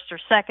in first or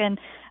second.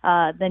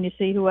 Then you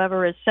see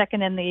whoever is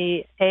second in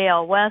the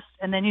AL West.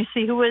 And then you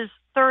see who is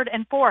third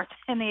and fourth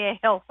in the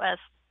AL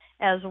West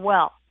as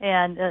well.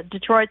 And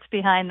Detroit's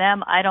behind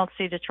them. I don't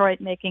see Detroit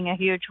making a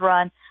huge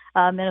run.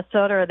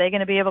 Minnesota, are they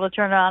going to be able to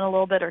turn it on a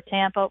little bit, or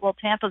Tampa? Well,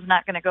 Tampa's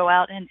not going to go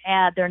out and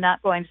add. They're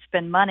not going to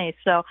spend money.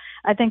 So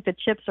I think the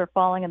chips are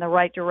falling in the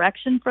right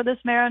direction for this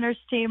Mariners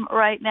team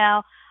right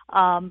now.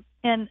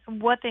 And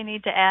what they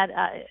need to add,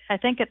 I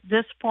think at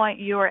this point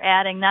you are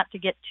adding not to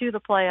get to the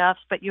playoffs,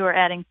 but you are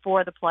adding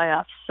for the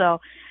playoffs. So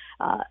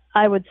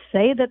I would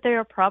say that they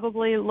are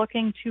probably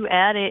looking to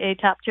add a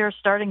top-tier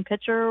starting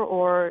pitcher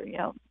or,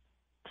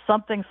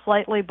 something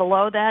slightly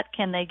below that.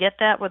 Can they get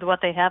that with what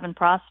they have in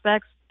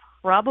prospects?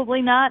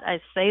 Probably not. I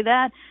say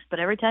that, but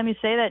every time you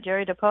say that,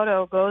 Jerry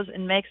Dipoto goes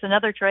and makes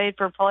another trade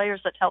for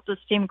players that helped his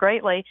team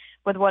greatly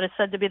with what is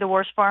said to be the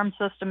worst farm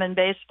system in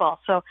baseball.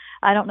 So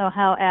I don't know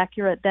how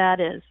accurate that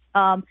is.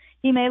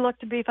 He may look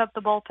to beef up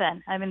the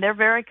bullpen. I mean, they're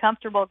very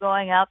comfortable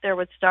going out there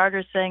with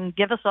starters saying,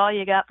 give us all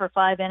you got for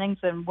 5 innings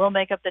and we'll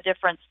make up the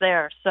difference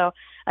there. So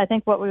I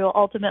think what we will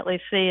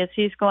ultimately see is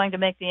he's going to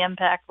make the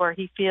impact where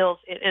he feels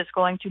it is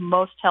going to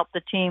most help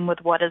the team with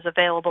what is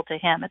available to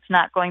him. It's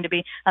not going to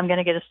be, I'm going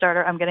to get a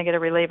starter, I'm going to get a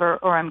reliever,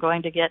 or I'm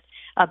going to get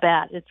a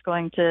bat. It's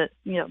going to,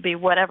 be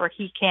whatever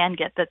he can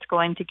get that's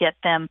going to get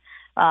them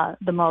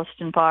the most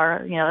as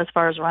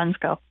far as runs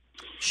go.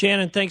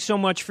 Shannon, thanks so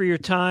much for your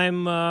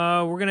time.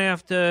 We're going to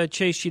have to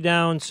chase you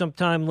down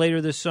sometime later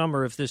this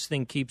summer if this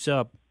thing keeps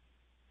up.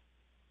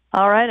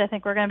 All right. I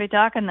think we're going to be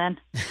talking then.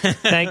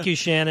 Thank you,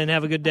 Shannon.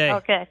 Have a good day.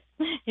 Okay.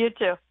 You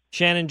too.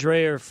 Shannon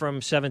Drayer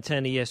from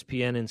 710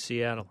 ESPN in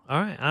Seattle.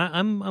 All right.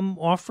 I'm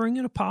offering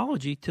an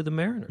apology to the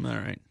Mariners. All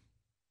right.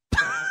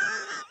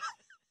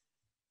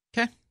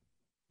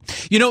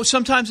 Okay.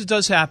 Sometimes it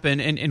does happen,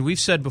 and we've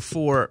said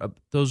before,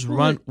 those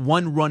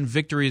one-run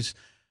victories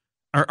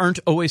aren't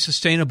always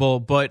sustainable,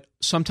 but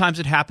sometimes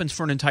it happens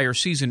for an entire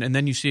season, and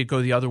then you see it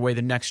go the other way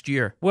the next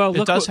year. Well,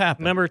 it does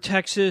happen. Remember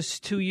Texas,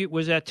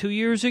 was that 2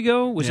 years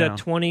ago? Was that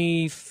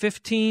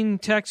 2015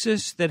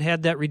 Texas that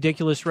had that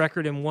ridiculous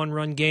record in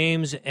one-run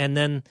games and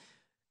then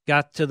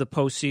got to the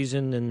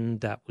postseason, and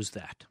that was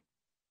that.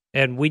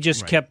 And we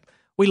just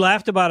we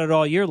laughed about it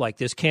all year like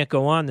this can't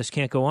go on,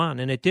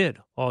 and it did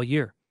all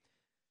year.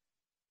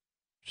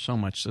 So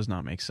much does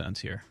not make sense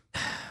here.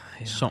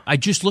 So I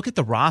just look at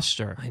the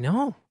roster. I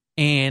know.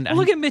 And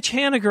look at Mitch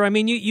Haniger. I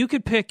mean, you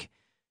could pick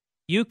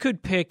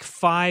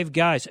 5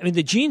 guys. I mean,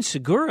 the Gene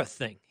Segura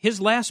thing, his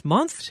last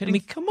month. I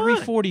mean, come on,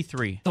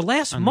 343. The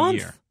last month,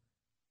 the year.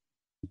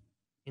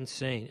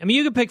 Insane. I mean,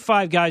 you could pick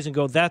 5 guys and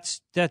go,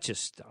 that's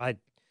just I.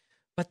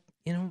 But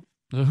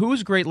who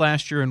was great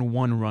last year in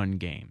one-run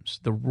games?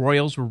 The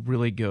Royals were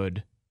really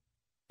good.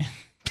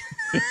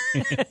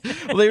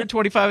 Well, they were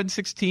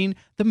 25-16.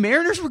 The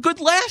Mariners were good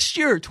last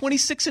year,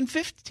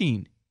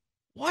 26-15.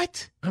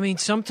 What? I mean,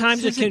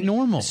 sometimes it's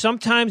normal.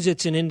 Sometimes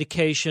it's an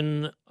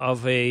indication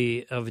of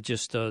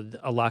just a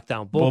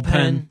lockdown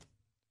bullpen.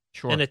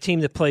 Sure. And a team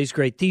that plays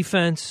great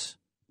defense.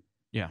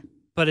 Yeah.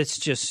 But it's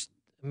just,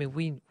 I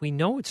mean, we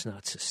know it's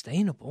not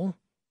sustainable.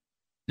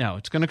 No,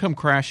 it's going to come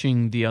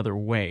crashing the other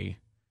way.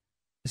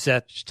 Is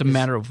that just a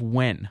matter of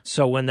when?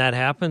 So when that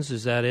happens,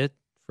 is that it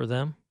for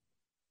them?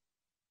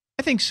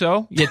 I think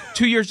so. Yeah,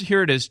 2 years.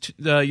 Here it is.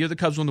 The year the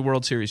Cubs won the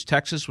World Series,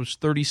 Texas was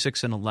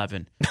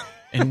 36-11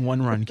 in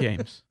one-run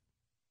games.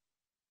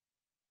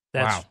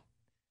 Wow,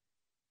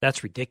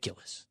 that's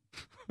ridiculous.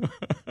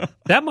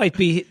 That might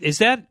be. Is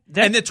that?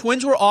 And the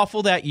Twins were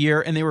awful that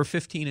year, and they were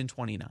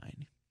 15-29.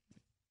 There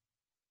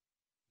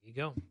you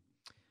go.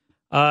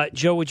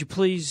 Joe, would you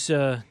please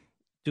do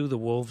the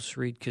Wolves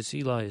read? Because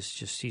Eli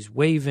is he's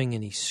waving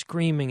and he's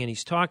screaming and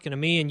he's talking to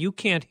me, and you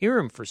can't hear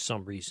him for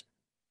some reason.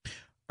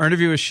 Our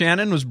interview with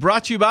Shannon was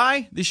brought to you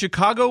by the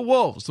Chicago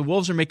Wolves. The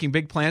Wolves are making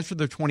big plans for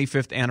their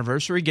 25th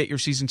anniversary. Get your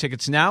season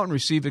tickets now and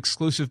receive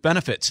exclusive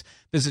benefits.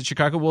 Visit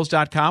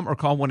ChicagoWolves.com or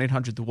call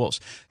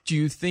 1-800-THE-WOLVES. Do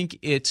you think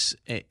it's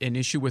an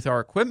issue with our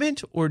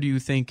equipment, or do you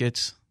think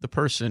it's the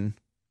person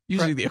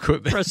using the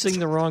equipment? Pressing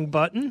the wrong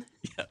button?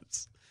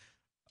 Yes.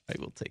 I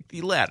will take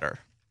the latter.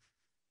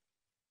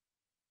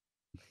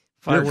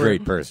 You're a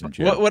great person,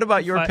 Jim. What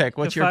about your pick?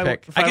 What's your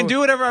pick? I can do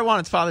whatever I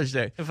want. It's Father's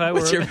Day.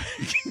 What's your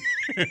pick?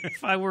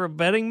 If I were a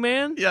betting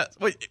man? Yes,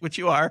 which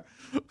you are.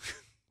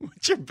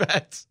 What's your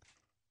bet?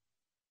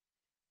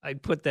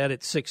 I'd put that at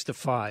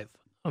 6-5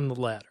 on the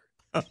ladder.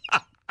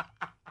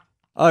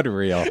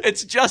 Unreal.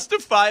 It's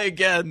Justify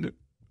again.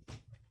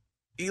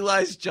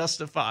 Eli's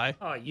Justify.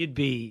 Oh,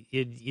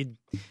 you'd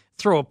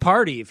throw a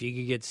party if you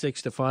could get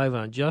 6-5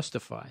 on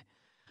Justify.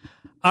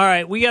 All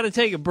right, we got to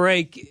take a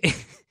break.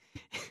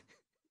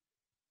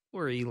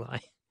 Poor Eli.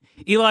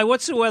 Eli,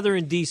 what's the weather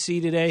in D.C.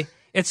 today?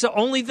 It's the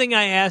only thing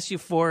I ask you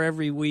for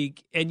every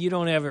week, and you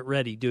don't have it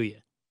ready, do you?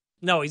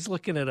 No, he's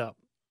looking it up.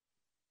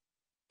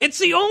 It's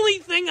the only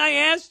thing I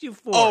asked you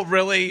for. Oh,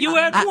 really? You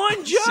had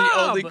one job. It's the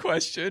only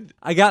question.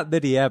 I got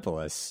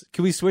Minneapolis.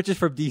 Can we switch it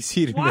from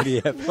D.C. to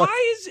Minneapolis?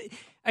 Why is it?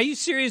 Are you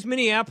serious?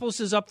 Minneapolis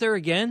is up there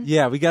again?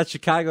 Yeah, we got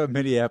Chicago and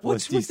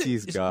Minneapolis.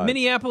 D.C.'s gone.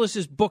 Minneapolis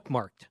is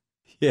bookmarked.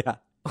 Yeah.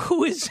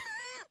 Who is?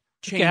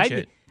 Change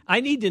it. I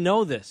need to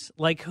know this.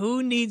 Like,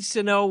 who needs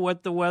to know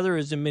what the weather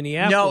is in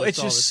Minneapolis? No,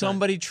 it's just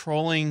somebody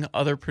trolling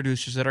other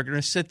producers that are going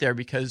to sit there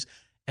because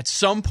at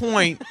some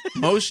point,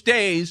 most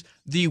days,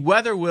 the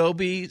weather will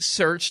be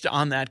searched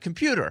on that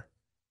computer,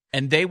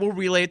 and they will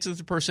relay it to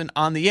the person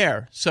on the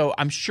air. So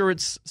I'm sure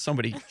it's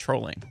somebody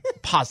trolling.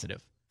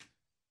 Positive.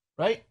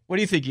 Right? What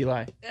do you think,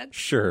 Eli?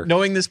 Sure.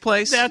 Knowing this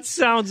place? That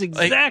sounds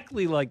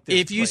exactly like this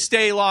If you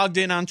stay logged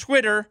in on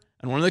Twitter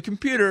on one of the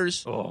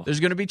computers, there's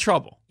going to be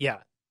trouble. Yeah.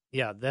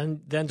 Yeah,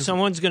 then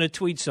someone's going to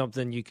tweet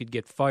something you could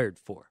get fired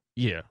for.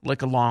 Yeah,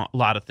 like a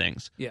lot of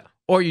things. Yeah.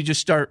 Or you just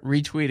start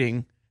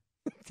retweeting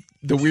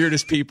the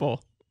weirdest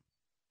people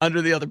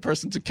under the other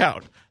person's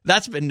account.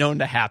 That's been known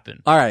to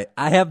happen. All right,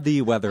 I have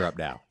the weather up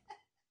now.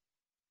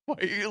 Why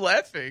are you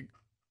laughing?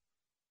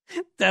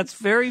 That's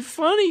very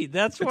funny.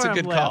 That's why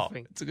I'm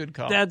laughing. It's a good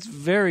call. That's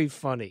very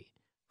funny.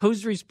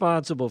 Who's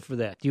responsible for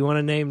that? Do you want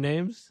to name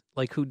names?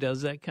 Like who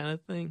does that kind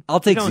of thing?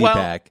 I'll take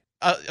Z-Pack.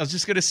 I was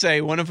just going to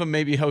say, one of them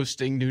may be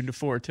hosting Noon to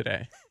 4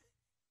 today.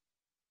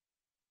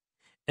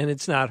 And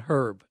it's not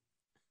Herb.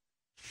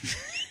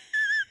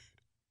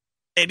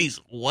 And he's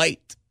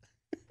white.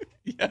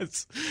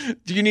 Yes.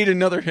 Do you need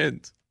another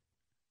hint?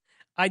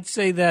 I'd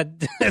say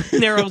that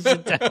narrows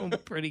it down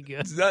pretty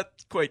good. It's not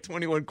quite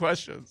 21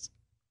 questions.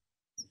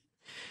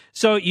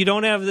 So you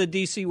don't have the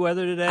D.C.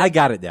 weather today? I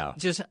got it now.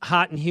 Just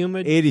hot and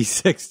humid?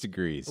 86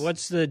 degrees.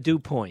 What's the dew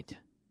point?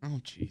 Oh,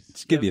 jeez.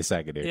 Just give me a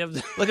second here.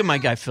 Look at my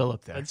guy Phil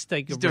up there. Let's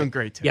take He's a break. doing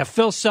great, too. Yeah,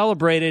 Phil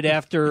celebrated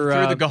after... He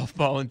threw the golf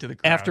ball into the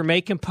crowd. After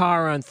making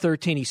par on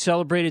 13, he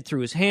celebrated,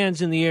 threw his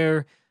hands in the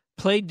air,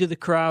 played to the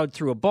crowd,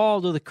 threw a ball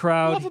to the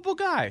crowd. Lovable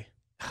guy.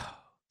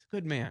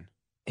 Good man.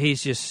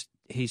 He's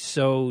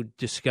so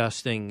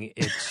disgusting,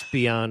 it's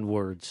beyond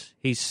words.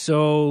 He's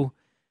so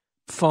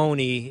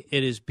phony,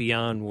 it is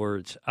beyond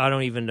words. I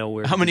don't even know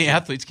where. How many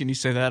athletes can you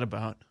say that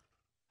about?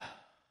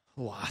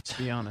 A lot.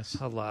 To be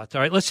honest. A lot.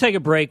 All right, let's take a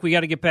break. We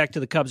got to get back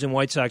to the Cubs and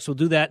White Sox. We'll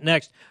do that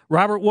next.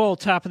 Robert Wool,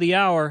 top of the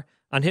hour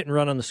on Hit and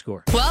Run on the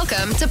Score.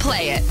 Welcome to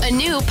Play It, a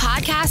new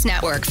podcast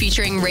network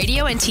featuring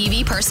radio and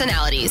TV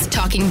personalities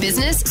talking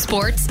business,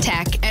 sports,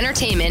 tech,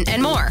 entertainment,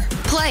 and more.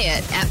 Play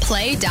it at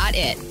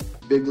play.it.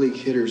 Big league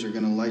hitters are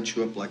going to light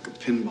you up like a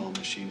pinball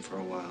machine for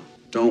a while.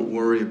 Don't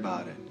worry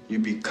about it. You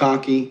be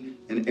cocky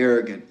and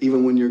arrogant,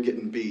 even when you're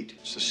getting beat.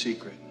 It's a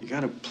secret. You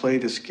got to play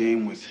this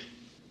game with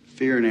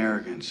fear and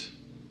arrogance.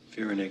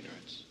 Fear and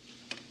ignorance.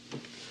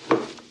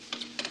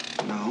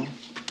 No.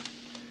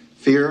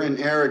 Fear and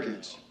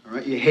arrogance. All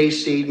right? You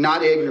hayseed,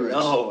 not ignorance.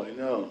 No, I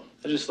know.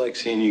 I just like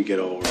seeing you get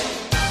over it.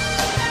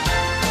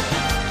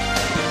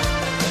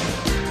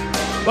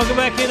 Welcome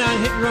back in on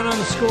Hit and Run on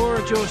the Score.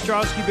 Joe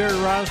Ostrowski, Barry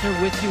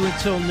Rosner with you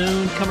until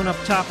noon. Coming up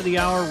top of the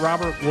hour,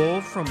 Robert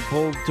Wolf from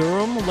Bull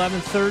Durham.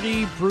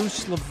 11:30,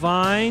 Bruce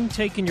Levine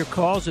taking your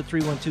calls at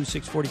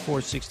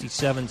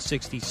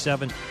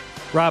 312-644-6767.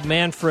 Rob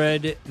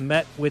Manfred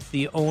met with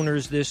the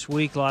owners this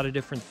week. A lot of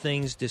different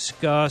things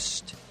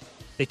discussed.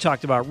 They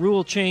talked about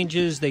rule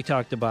changes. They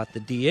talked about the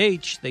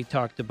DH. They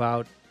talked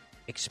about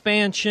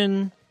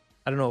expansion.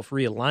 I don't know if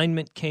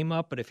realignment came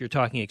up, but if you're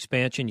talking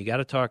expansion, you got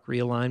to talk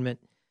realignment.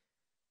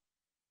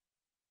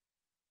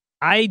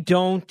 I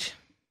don't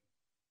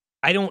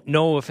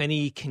know if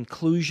any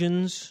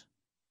conclusions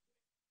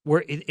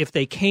were, if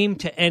they came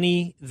to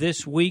any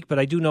this week, but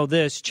I do know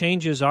this,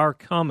 changes are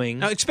coming.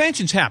 Now,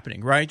 expansion's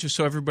happening, right? Just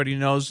so everybody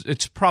knows,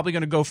 it's probably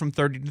going to go from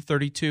 30 to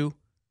 32.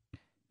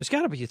 There's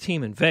got to be a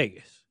team in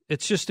Vegas.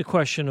 It's just a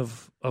question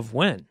of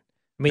when.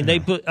 I mean,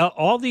 they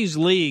all these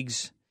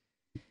leagues,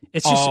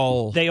 it's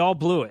just, they all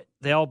blew it.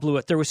 They all blew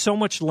it. There was so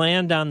much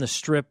land on the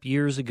Strip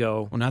years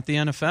ago. Well, not the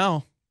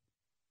NFL.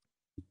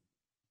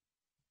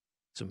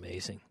 It's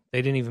amazing.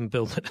 They didn't even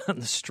build it on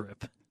the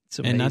Strip. It's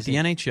amazing. And not the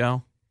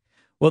NHL.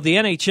 Well, the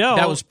NHL...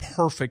 That was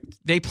perfect.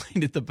 They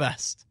played it the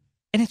best.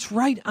 And it's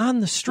right on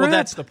the Strip. Well,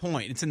 that's the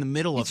point. It's in the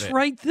middle of it. It's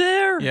right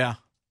there. Yeah.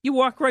 You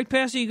walk right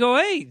past it, you go,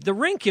 hey, the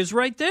rink is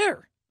right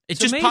there.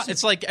 It's amazing.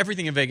 It's like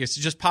everything in Vegas. It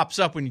just pops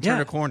up when you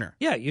turn a corner.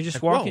 Yeah, you're just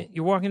like, walking. Whoa.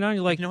 You're walking down,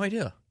 you're like... No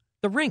idea.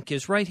 The rink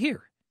is right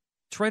here.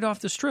 It's right off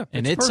the Strip.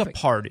 And it's perfect.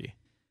 a party.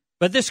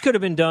 But this could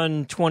have been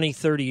done 20,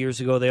 30 years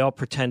ago. They all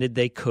pretended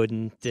they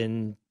couldn't,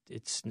 and...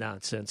 It's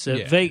nonsense.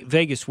 Yeah.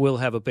 Vegas will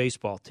have a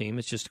baseball team.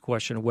 It's just a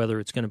question of whether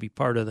it's going to be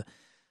part of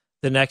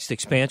the next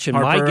expansion.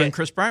 Harper and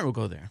Chris Bryant will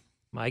go there.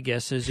 My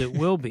guess is it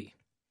will be.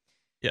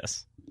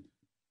 Yes.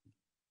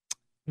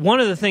 One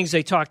of the things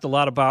they talked a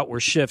lot about were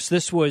shifts.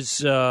 This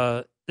was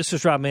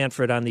Rob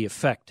Manfred on the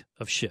effect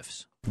of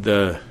shifts.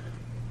 The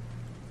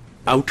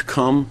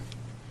outcome,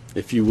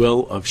 if you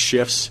will, of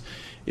shifts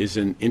is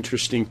an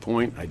interesting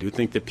point. I do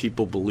think that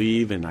people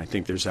believe, and I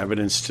think there's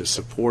evidence to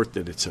support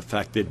that it's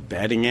affected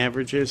batting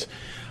averages.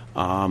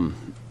 I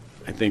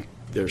think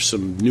there's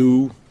some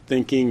new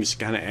thinking. It's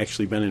kind of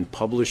actually been in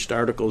published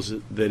articles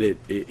that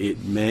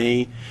it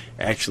may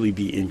actually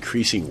be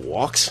increasing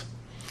walks,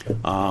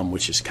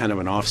 which is kind of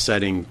an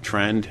offsetting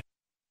trend.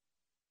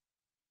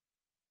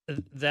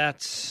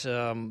 That's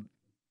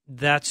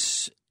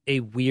a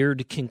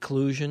weird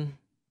conclusion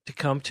to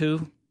come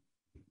to.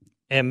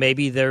 And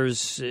maybe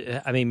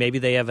maybe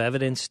they have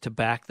evidence to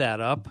back that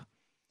up.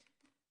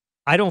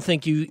 I don't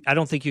think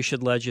you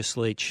should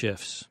legislate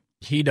shifts.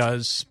 He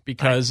does,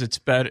 because it's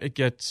better. It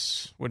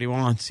gets what he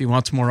wants. He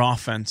wants more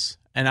offense,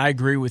 and I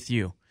agree with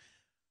you.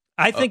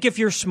 I think if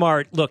you're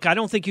smart, look, I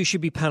don't think you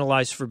should be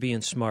penalized for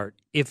being smart.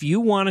 If you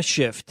want to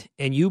shift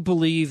and you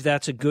believe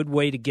that's a good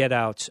way to get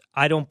outs,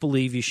 I don't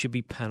believe you should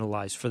be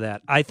penalized for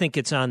that. I think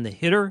it's on the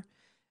hitter,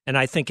 and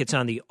I think it's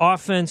on the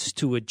offense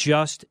to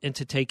adjust and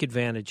to take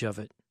advantage of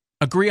it.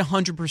 Agree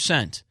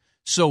 100%.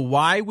 So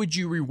why would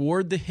you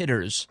reward the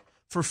hitters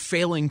for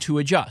failing to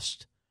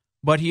adjust?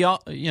 But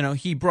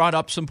he brought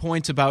up some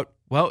points about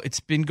Well, it's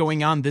been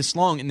going on this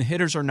long, and the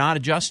hitters are not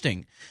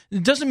adjusting.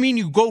 It doesn't mean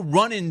you go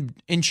run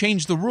and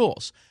change the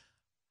rules.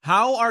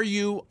 How are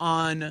you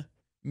on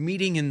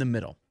meeting in the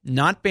middle?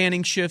 Not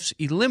banning shifts,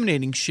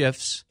 eliminating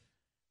shifts,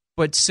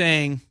 but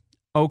saying,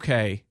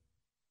 okay,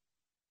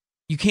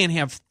 you can't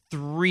have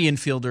 3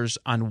 infielders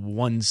on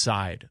one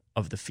side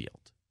of the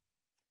field.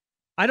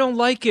 I don't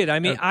like it. I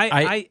mean,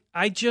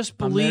 I just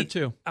believe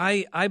I'm there too.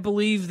 I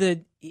believe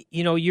that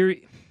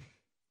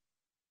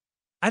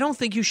I don't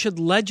think you should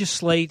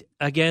legislate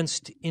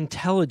against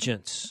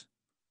intelligence.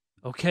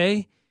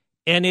 Okay?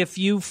 And if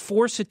you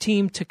force a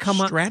team to come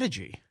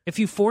strategy. If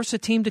you force a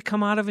team to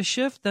come out of a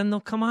shift, then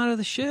they'll come out of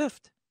the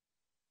shift.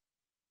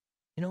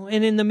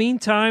 And in the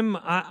meantime,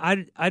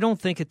 I don't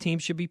think a team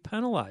should be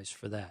penalized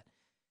for that.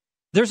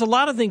 There's a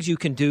lot of things you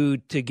can do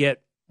to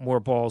get more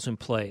balls in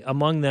play,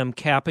 among them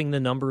capping the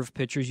number of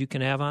pitchers you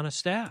can have on a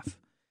staff.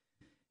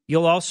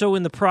 You'll also,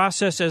 in the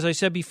process, as I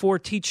said before,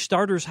 teach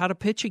starters how to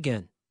pitch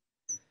again.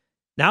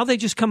 Now they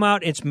just come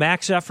out, it's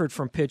max effort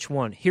from pitch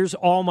one. Here's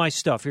all my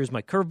stuff. Here's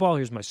my curveball,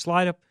 here's my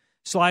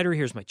slider,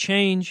 here's my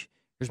change,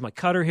 here's my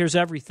cutter, here's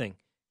everything.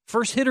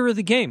 First hitter of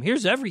the game,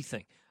 here's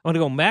everything. I'm going to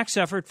go max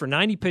effort for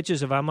 90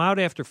 pitches. If I'm out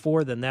after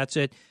 4, then that's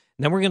it.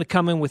 And then we're going to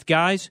come in with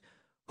guys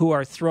who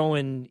are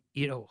throwing,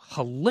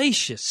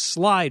 hellacious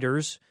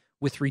sliders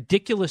with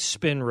ridiculous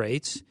spin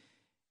rates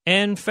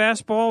and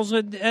fastballs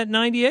at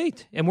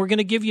 98. And we're going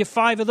to give you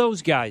 5 of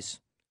those guys.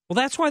 Well,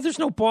 that's why there's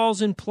no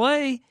balls in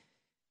play.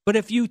 But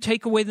if you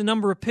take away the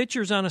number of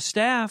pitchers on a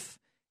staff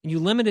and you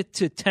limit it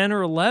to 10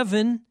 or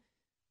 11,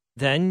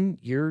 then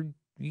you're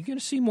going to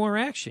see more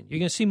action. You're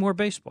going to see more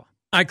baseball.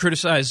 I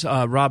criticize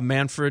Rob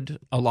Manfred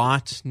a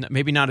lot,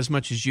 maybe not as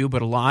much as you,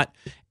 but a lot.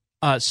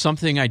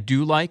 Something I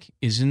do like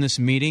is in this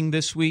meeting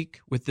this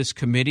week with this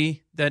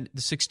committee, that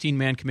the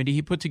 16-man committee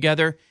he put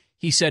together,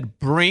 he said,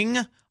 bring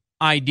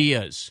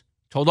ideas.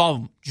 Told all of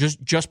them,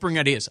 just bring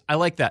ideas. I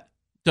like that.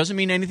 Doesn't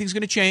mean anything's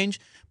going to change,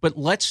 but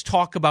let's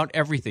talk about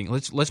everything.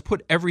 Let's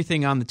put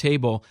everything on the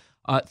table.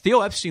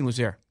 Theo Epstein was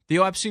there.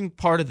 Theo Epstein,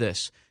 part of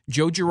this.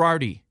 Joe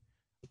Girardi,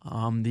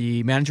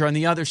 the manager on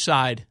the other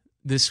side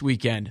this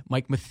weekend.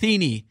 Mike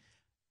Matheny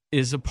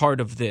is a part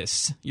of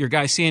this. Your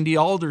guy Sandy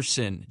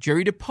Alderson,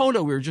 Jerry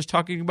DiPoto, we were just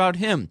talking about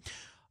him.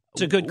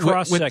 It's a good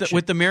cross-section.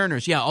 With the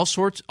Mariners. Yeah, all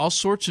sorts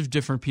of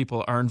different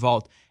people are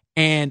involved.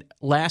 And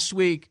last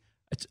week,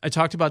 I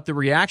talked about the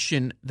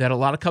reaction that a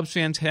lot of Cubs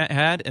fans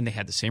had, and they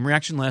had the same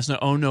reaction last night.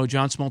 Oh, no,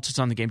 John Smoltz is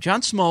on the game.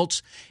 John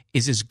Smoltz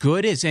is as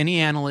good as any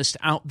analyst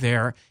out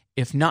there.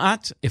 If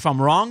not, if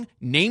I'm wrong,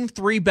 name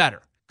 3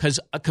 better.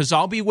 Because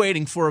I'll be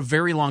waiting for a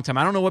very long time.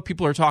 I don't know what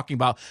people are talking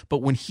about, but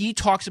when he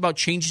talks about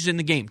changes in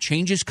the game,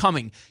 changes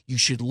coming, you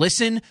should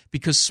listen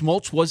because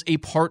Smoltz was a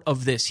part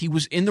of this. He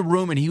was in the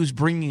room and he was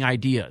bringing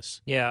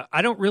ideas. Yeah,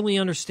 I don't really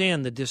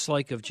understand the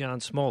dislike of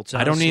John Smoltz. Honestly.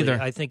 I don't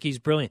either. I think he's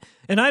brilliant.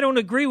 And I don't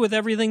agree with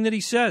everything that he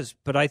says,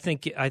 but I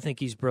think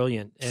he's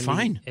brilliant. And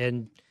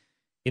fine.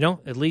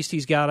 At least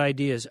he's got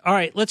ideas. All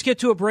right, let's get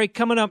to a break.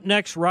 Coming up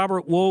next,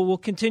 Robert Wool will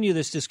continue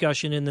this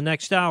discussion in the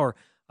next hour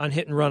on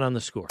Hit and Run on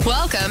the Score.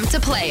 Welcome to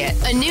Play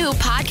It, a new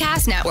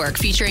podcast network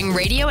featuring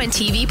radio and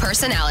TV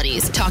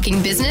personalities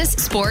talking business,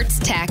 sports,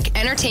 tech,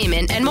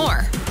 entertainment, and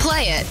more.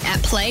 Play it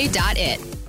at play.it.